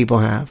these people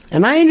have.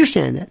 And I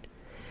understand that.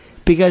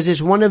 Because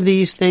it's one of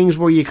these things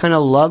where you kind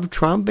of love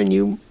Trump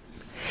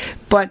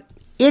but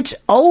it's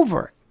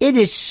over. It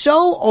is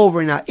so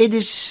over now. It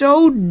is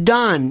so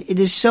done. It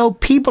is so,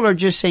 people are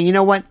just saying, you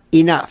know what?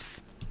 Enough.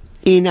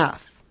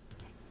 Enough.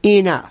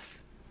 Enough.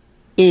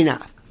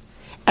 Enough.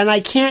 And I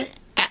can't,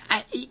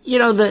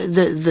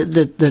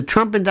 the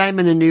Trump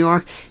indictment in New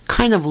York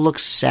kind of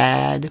looks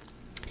sad.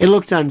 It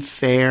looked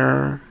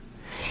unfair.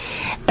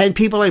 And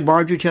people like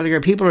Marjorie Taylor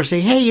Greene, people are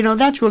saying, hey,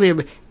 that's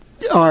really,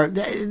 or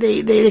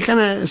they kind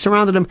of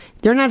surrounded him.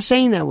 They're not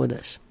saying that with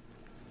us.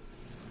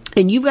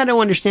 And you've got to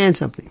understand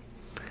something.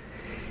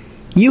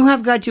 You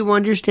have got to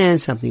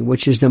understand something,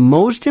 which is the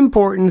most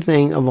important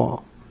thing of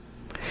all.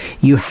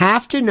 You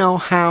have to know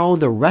how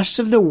the rest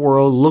of the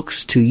world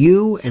looks to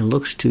you and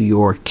looks to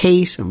your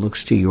case and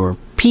looks to your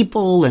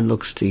people and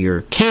looks to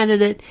your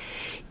candidate.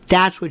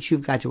 That's what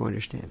you've got to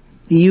understand.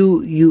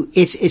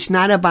 It's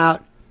not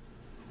about.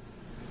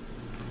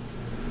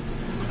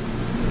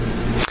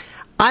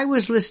 I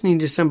was listening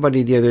to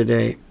somebody the other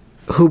day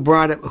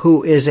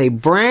who is a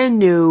brand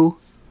new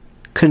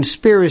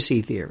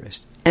conspiracy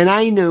theorist, and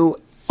I knew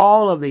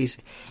all of these,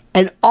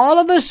 and all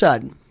of a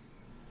sudden,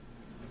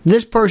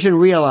 this person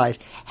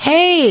realized,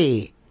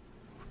 hey,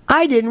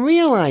 I didn't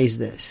realize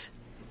this.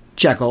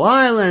 Jekyll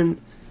Island,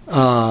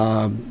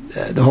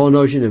 the whole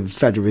notion of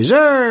Federal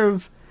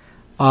Reserve,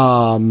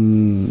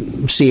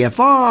 CFR,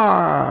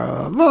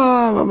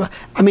 blah, blah, blah.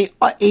 I mean,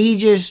 he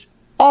just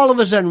all of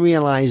a sudden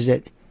realized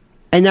it,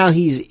 and now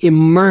he's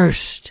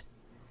immersed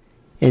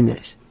in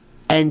this,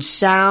 and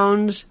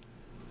sounds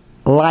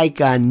like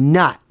a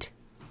nut.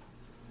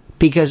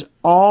 Because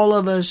all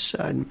of a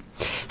sudden,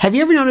 have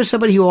you ever noticed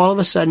somebody who all of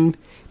a sudden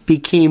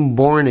became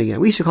born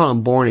again? We used to call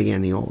them born again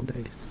in the old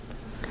days.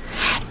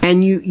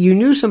 And you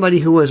knew somebody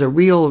who was a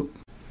real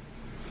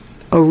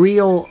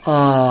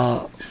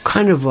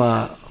kind of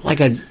like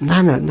a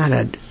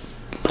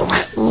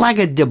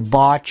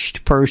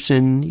debauched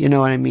person, you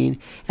know what I mean?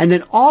 And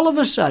then all of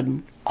a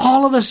sudden,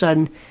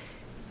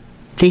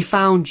 they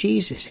found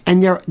Jesus,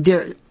 and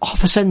they're all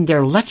of a sudden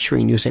they're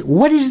lecturing you. Say,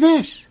 what is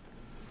this?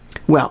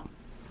 Well,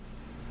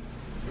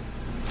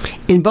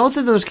 in both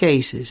of those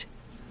cases,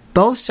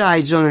 both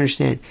sides don't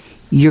understand.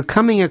 You're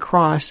coming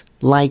across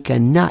like a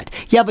nut.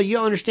 Yeah, but you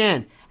don't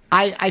understand.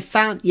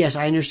 Yes,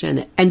 I understand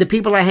that. And the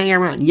people I hang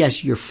around,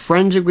 yes, your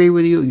friends agree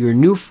with you, your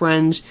new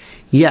friends,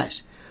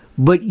 yes.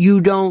 But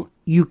you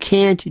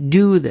can't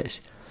do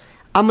this.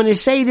 I'm going to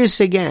say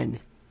this again.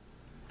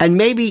 And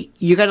maybe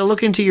you got to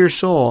look into your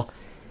soul.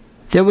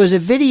 There was a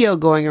video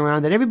going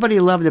around that everybody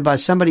loved about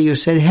somebody who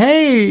said,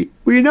 hey,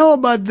 we know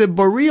about the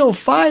boreal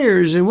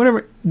fires and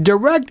whatever,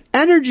 direct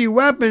energy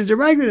weapons,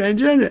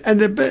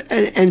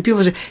 and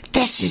people say,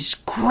 this is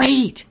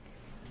great.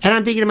 And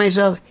I'm thinking to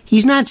myself,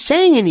 he's not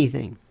saying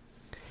anything.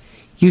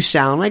 You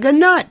sound like a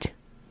nut.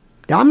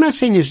 Now, I'm not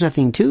saying there's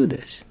nothing to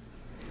this,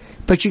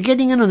 but you're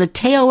getting in on the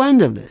tail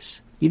end of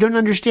this. You don't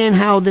understand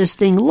how this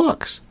thing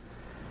looks.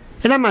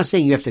 And I'm not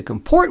saying you have to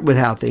comport with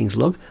how things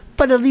look,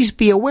 but at least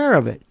be aware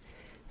of it.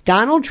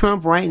 Donald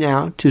Trump right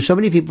now, to so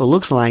many people,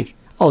 looks like,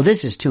 oh,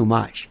 this is too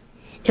much.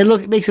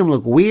 It makes him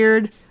look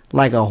weird,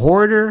 like a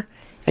hoarder.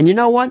 And you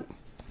know what?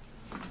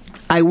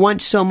 I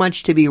want so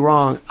much to be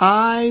wrong.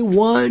 I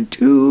want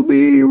to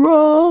be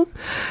wrong.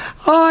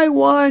 I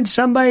want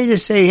somebody to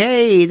say,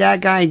 hey,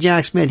 that guy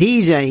Jack Smith,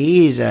 he's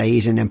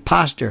an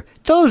imposter.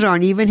 Those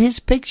aren't even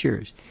his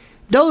pictures.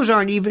 Those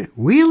aren't even,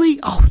 really?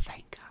 Oh,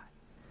 thank God.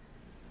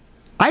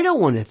 I don't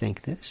want to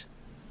think this.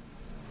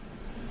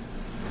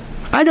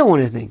 I don't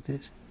want to think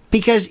this.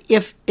 Because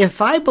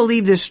if I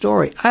believe this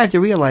story, I have to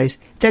realize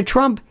that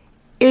Trump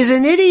is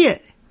an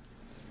idiot.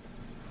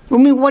 I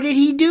mean, what did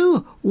he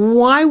do?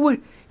 Why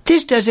would...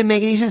 This doesn't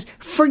make any sense.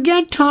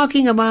 Forget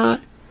talking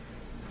about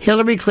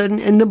Hillary Clinton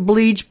and the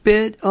bleach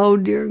bit. Oh,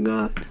 dear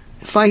God.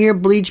 If I hear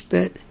bleach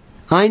bit,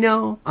 I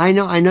know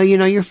you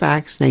know your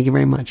facts. Thank you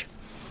very much.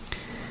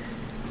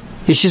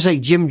 It's just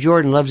like Jim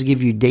Jordan loves to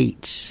give you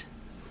dates.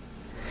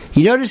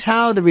 You notice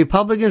how the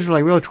Republicans were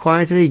like real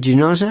quiet today? Did you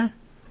notice that?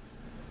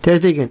 They're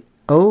thinking,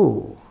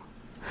 oh,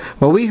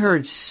 well, we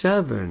heard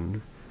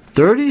 7.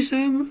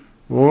 37?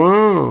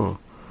 Wow.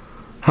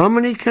 How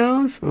many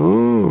counts?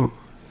 Oh,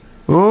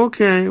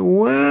 okay,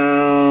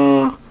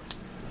 well.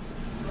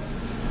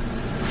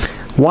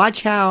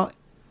 Watch how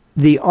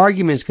the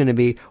argument's going to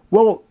be,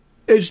 well,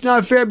 it's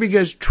not fair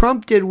because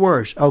Trump did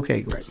worse.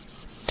 Okay, great.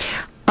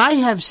 I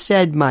have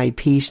said my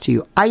piece to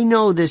you. I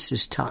know this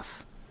is tough.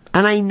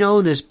 And I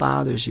know this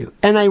bothers you.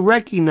 And I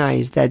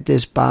recognize that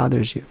this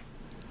bothers you.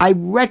 I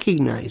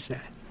recognize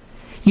that.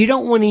 You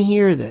don't want to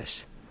hear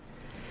this.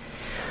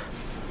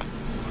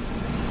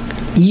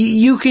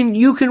 You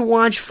can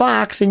watch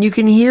Fox and you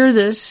can hear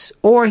this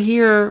or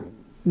hear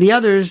the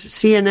others,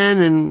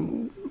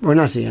 CNN or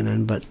not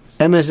CNN, but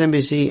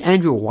MSNBC,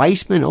 Andrew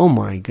Weissman. Oh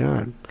my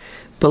God.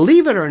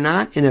 Believe it or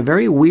not, in a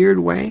very weird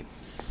way,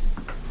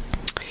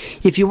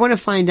 if you want to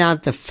find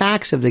out the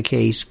facts of the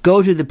case,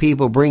 go to the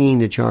people bringing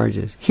the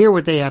charges. Hear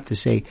what they have to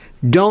say.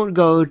 Don't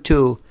go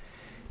to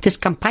this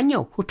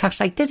Campano who talks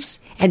like this.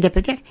 And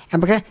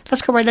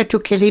let's go right now to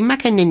Kelly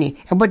McEnany.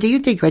 And what do you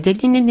think?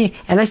 And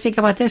let's think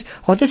about this.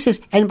 Oh, this is,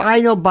 and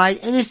I know Biden,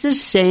 and it's the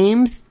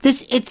same.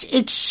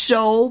 It's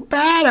so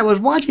bad. I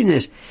was watching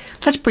this.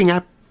 Let's bring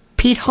out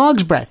Pete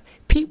Hogsbreath.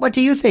 Pete, what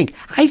do you think?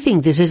 I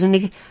think this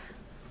isn't.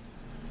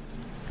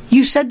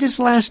 You said this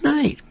last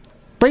night.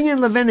 Bring in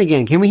Levin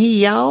again. Can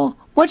he yell?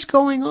 What's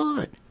going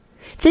on?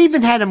 They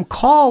even had him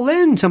call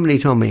in, somebody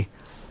told me.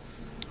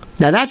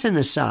 Now that's an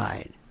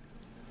aside.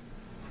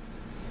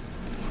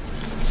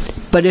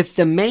 But if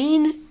the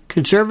main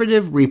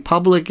conservative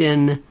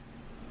Republican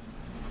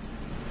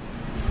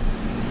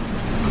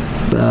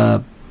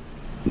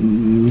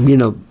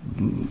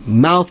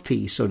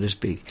mouthpiece, so to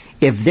speak,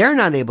 if they're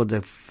not able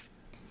to,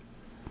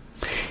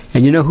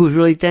 and you know who's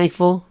really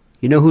thankful?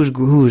 You know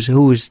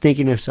who's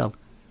thinking to himself,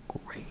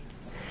 great.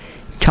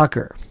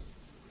 Tucker.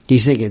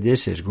 He's thinking,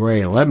 this is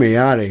great. Let me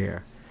out of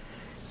here.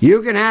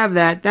 You can have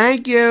that.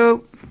 Thank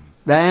you.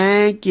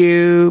 Thank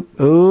you.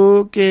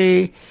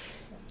 Okay.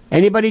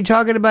 Anybody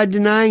talking about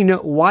denying?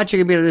 No. Watch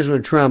a bit of this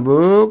with Trump.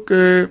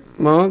 Okay.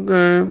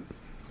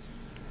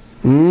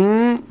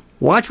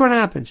 Watch what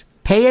happens.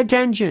 Pay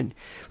attention.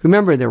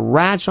 Remember, the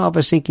rat's off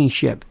a sinking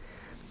ship.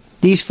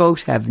 These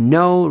folks have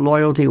no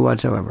loyalty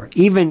whatsoever.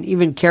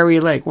 Even Carrie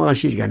Lake. Well,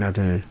 she's got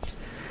nothing.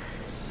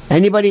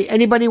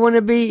 Anybody want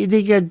to be? You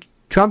think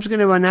Trump's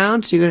going to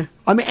announce?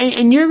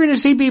 And you're going to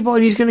see people,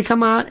 and he's going to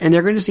come out, and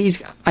they're going to see.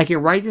 I can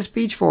write the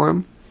speech for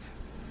him.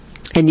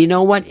 And you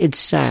know what? It's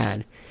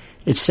sad.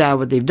 It's sad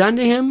what they've done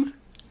to him.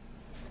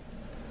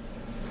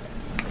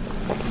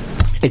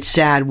 It's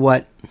sad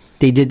what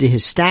they did to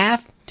his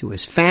staff, to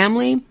his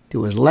family,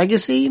 to his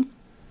legacy,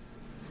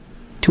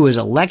 to his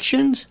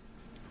elections.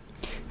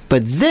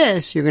 But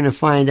this, you're going to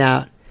find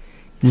out,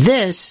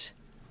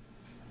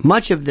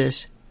 much of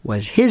this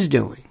was his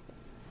doing.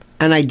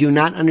 And I do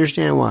not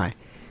understand why.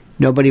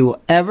 Nobody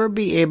will ever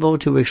be able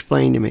to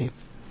explain to me.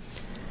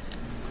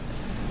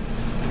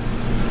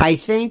 I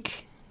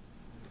think,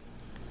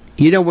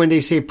 when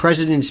they say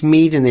presidents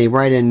meet and they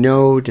write a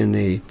note and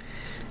they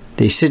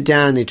sit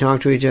down and they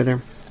talk to each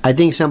other, I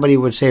think somebody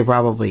would say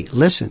probably,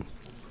 listen,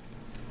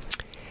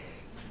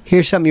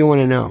 here's something you want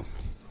to know.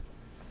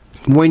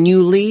 When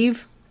you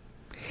leave,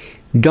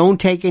 don't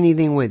take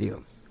anything with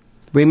you.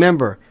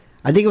 Remember,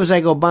 I think it was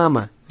like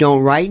Obama, don't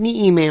write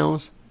any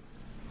emails.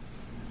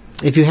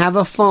 If you have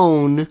a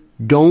phone,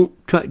 don't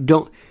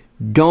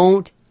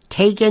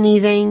take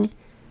anything.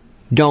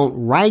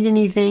 Don't write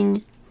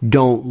anything.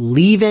 Don't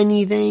leave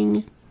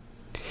anything.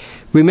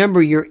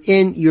 Remember,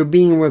 you're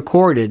being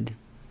recorded.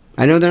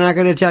 I know they're not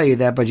going to tell you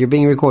that, but you're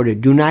being recorded.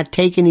 Do not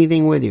take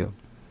anything with you.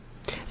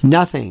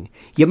 Nothing.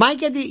 You might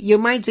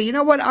say, you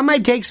know what? I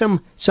might take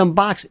some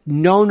box.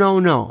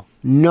 No.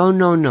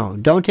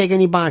 Don't take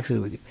any boxes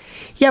with you.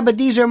 Yeah, but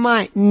these are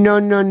mine. No.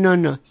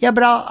 Yeah,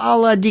 but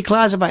I'll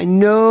declassify.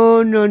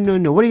 No.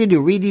 What are you going to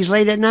do? Read these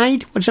late at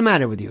night? What's the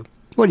matter with you?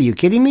 What, are you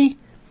kidding me?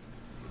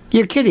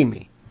 You're kidding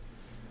me.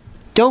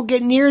 Don't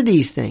get near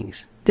these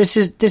things. This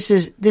is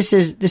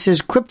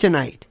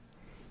kryptonite.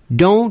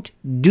 Don't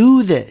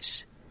do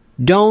this.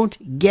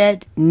 Don't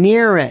get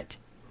near it.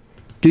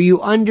 Do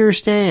you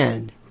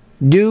understand?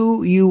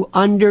 Do you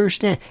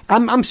understand?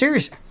 I'm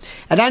serious.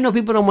 And I know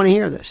people don't want to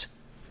hear this.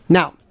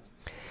 Now,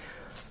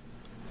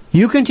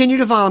 you continue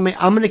to follow me.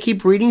 I'm going to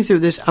keep reading through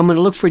this. I'm going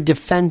to look for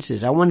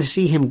defenses. I want to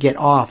see him get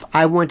off.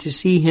 I want to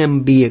see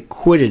him be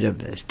acquitted of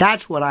this.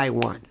 That's what I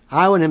want.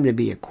 I want him to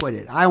be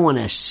acquitted. I want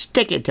to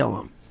stick it to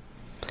him.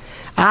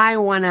 I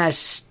want to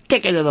stick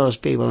sticking to those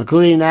people,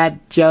 including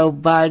that Joe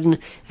Biden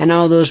and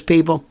all those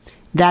people.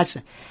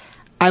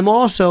 I'm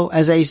also,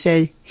 as I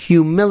said,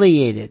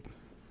 humiliated,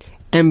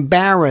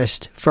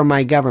 embarrassed for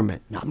my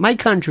government. Not my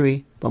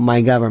country, but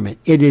my government.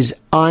 It is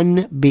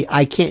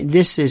I can't,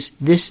 this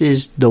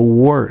is the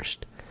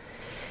worst.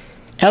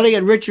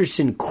 Elliot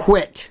Richardson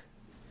quit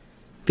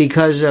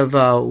because of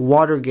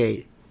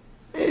Watergate.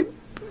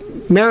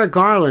 Merrick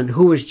Garland,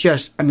 who was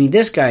just,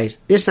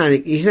 he's not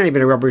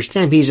even a rubber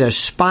stamp. He's a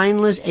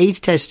spineless,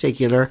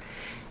 testicular,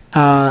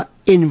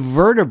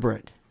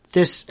 invertebrate.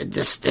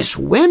 This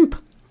wimp.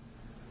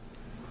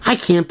 I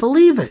can't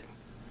believe it.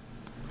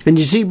 And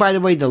you see, by the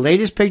way, the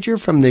latest picture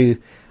from the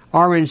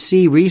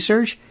RNC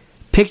research,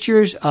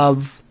 pictures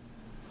of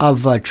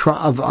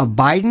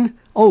Biden.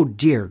 Oh,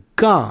 dear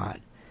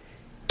God.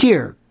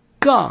 Dear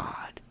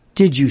God.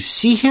 Did you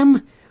see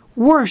him?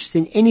 Worse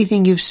than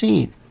anything you've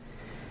seen.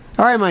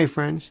 All right, my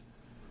friends.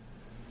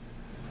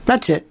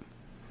 That's it.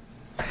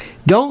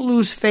 Don't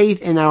lose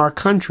faith in our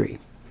country.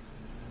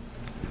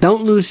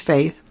 Don't lose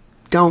faith.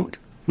 Don't.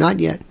 Not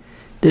yet.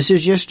 This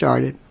has just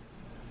started.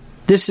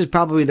 This is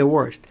probably the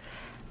worst.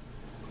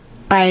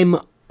 I'm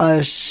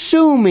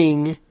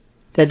assuming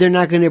that they're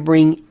not going to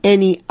bring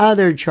any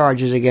other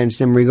charges against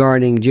him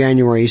regarding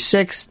January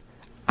 6th.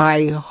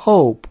 I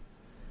hope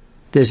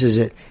this is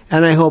it.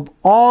 And I hope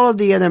all of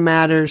the other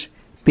matters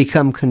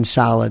become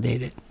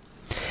consolidated.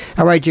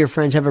 All right, dear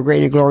friends, have a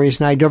great and glorious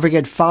night. Don't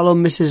forget, follow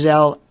Mrs.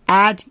 L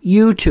at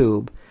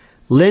YouTube,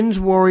 Lynn's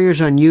Warriors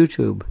on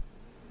YouTube.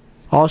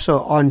 Also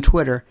on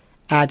Twitter,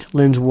 at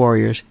Lynn's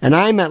Warriors. And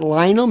I'm at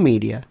Lionel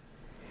Media.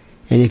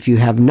 And if you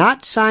have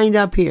not signed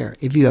up here,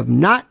 if you have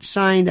not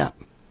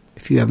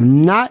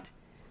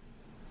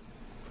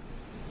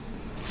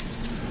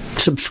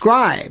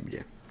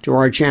subscribed to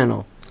our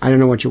channel, I don't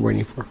know what you're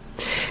waiting for.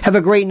 Have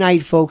a great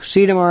night, folks.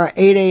 See you tomorrow,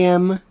 8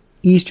 a.m.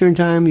 Eastern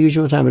Time,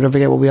 usual time. But don't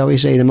forget what we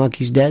always say, the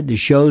monkey's dead, the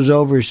show's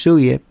over, sue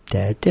ya.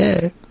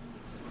 Da-da.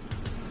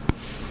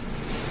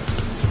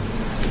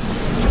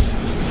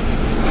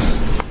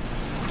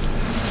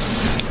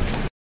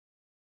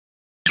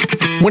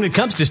 When it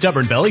comes to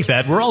stubborn belly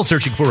fat, we're all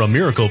searching for a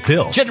miracle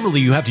pill. Generally,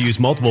 you have to use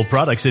multiple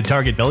products that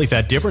target belly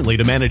fat differently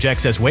to manage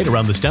excess weight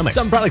around the stomach.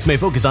 Some products may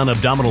focus on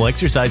abdominal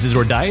exercises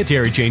or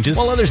dietary changes,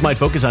 while others might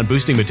focus on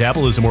boosting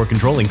metabolism or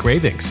controlling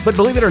cravings. But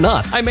believe it or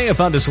not, I may have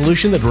found a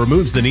solution that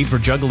removes the need for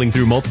juggling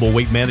through multiple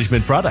weight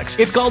management products.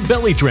 It's called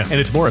Belly Trim, and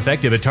it's more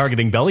effective at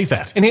targeting belly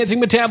fat, enhancing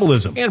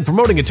metabolism, and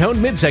promoting a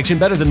toned midsection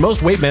better than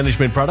most weight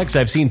management products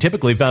I've seen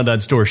typically found on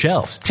store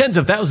shelves. Tens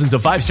of thousands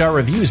of 5-star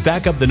reviews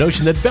back up the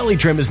notion that Belly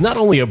Trim is not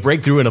only a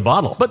breakthrough in a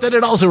bottle, but that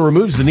it also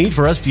removes the need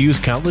for us to use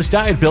countless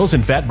diet pills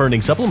and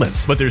fat-burning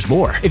supplements. But there's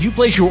more. If you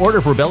place your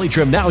order for Belly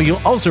Trim now, you'll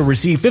also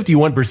receive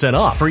 51%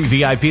 off, free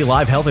VIP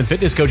live health and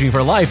fitness coaching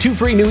for life, 2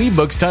 free new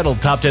ebooks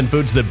titled Top 10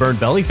 Foods That Burn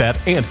Belly Fat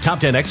and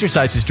Top 10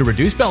 Exercises to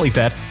Reduce Belly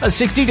Fat, a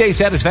 60-day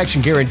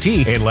satisfaction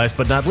guarantee, and last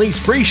but not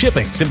least, free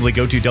shipping. Simply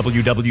go to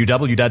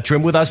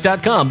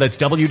www.trimwithus.com. That's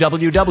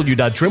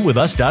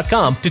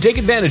www.trimwithus.com to take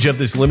advantage of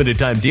this limited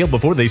time deal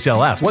before they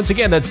sell out. Once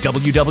again, that's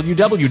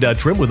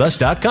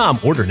www.trimwithus.com.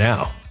 Order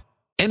now.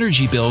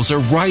 Energy bills are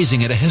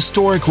rising at a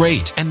historic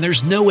rate, and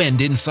there's no end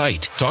in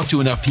sight. Talk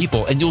to enough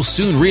people, and you'll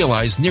soon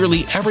realize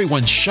nearly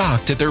everyone's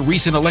shocked at their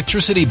recent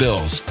electricity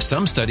bills.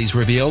 Some studies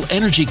reveal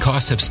energy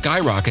costs have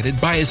skyrocketed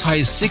by as high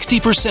as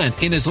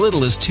 60% in as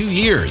little as 2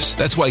 years.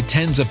 That's why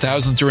tens of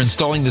thousands are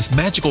installing this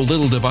magical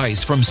little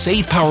device from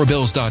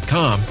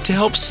SavePowerBills.com to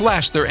help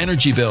slash their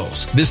energy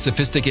bills. This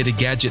sophisticated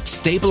gadget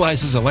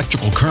stabilizes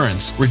electrical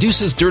currents,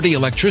 reduces dirty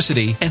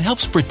electricity, and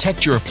helps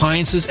protect your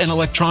appliances and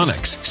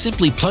electronics.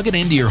 Simply plug it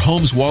into your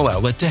home's wall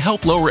outlet to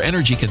help lower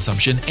energy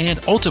consumption and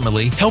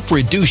ultimately help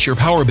reduce your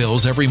power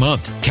bills every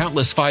month.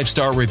 Countless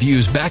 5-star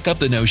reviews back up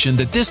the notion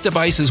that this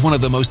device is one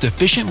of the most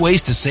efficient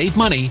ways to save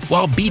money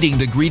while beating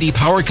the greedy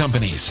power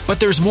companies. But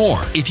there's more.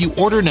 If you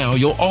order now,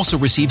 you'll also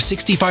receive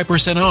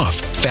 65% off,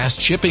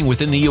 fast shipping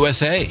within the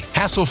USA,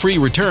 hassle-free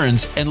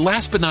returns, and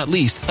last but not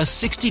least, a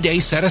 60-day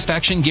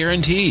satisfaction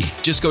guarantee.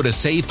 Just go to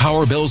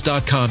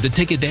SavePowerBills.com to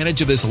take advantage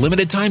of this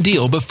limited time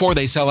deal before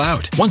they sell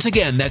out. Once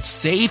again, that's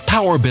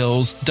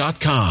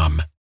SavePowerBills.com.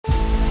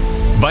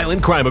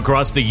 Violent crime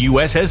across the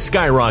U.S. has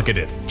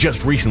skyrocketed.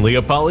 Just recently,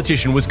 a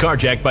politician was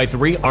carjacked by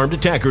 3 armed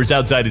attackers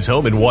outside his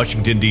home in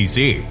Washington,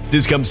 D.C.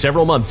 This comes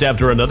several months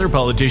after another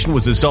politician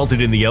was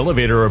assaulted in the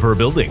elevator of her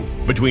building.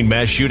 Between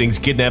mass shootings,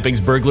 kidnappings,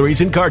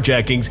 burglaries, and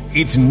carjackings,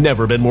 it's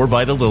never been more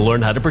vital to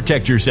learn how to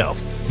protect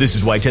yourself. This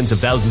is why tens of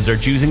thousands are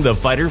choosing the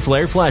Fighter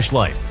Flare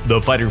flashlight.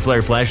 The Fighter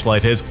Flare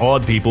flashlight has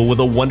awed people with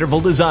a wonderful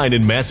design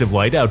and massive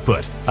light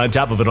output. On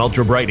top of an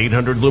ultra-bright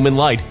 800-lumen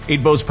light,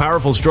 it boasts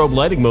powerful strobe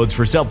lighting modes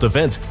for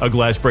self-defense, a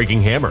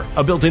glass-breaking hammer,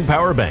 a built-in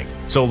power bank,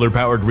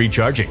 solar-powered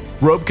recharging,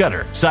 rope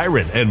cutter,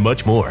 siren, and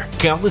much more.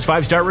 Countless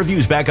 5-star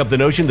reviews back up the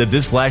notion that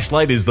this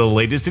flashlight is the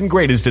latest and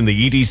greatest in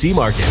the EDC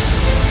market.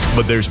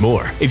 But there's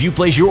more. If you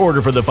place your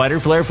order for the Fighter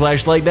Flare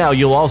flashlight now,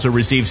 you'll also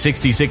receive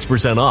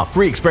 66% off,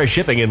 free express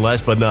shipping, and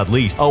last but not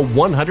least, a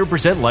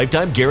 100%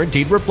 lifetime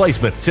guaranteed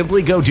replacement.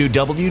 Simply go to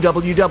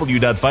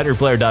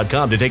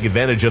www.fighterflare.com to take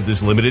advantage of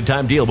this limited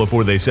time deal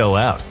before they sell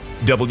out.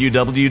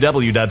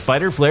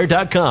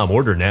 www.fighterflare.com.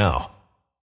 Order now.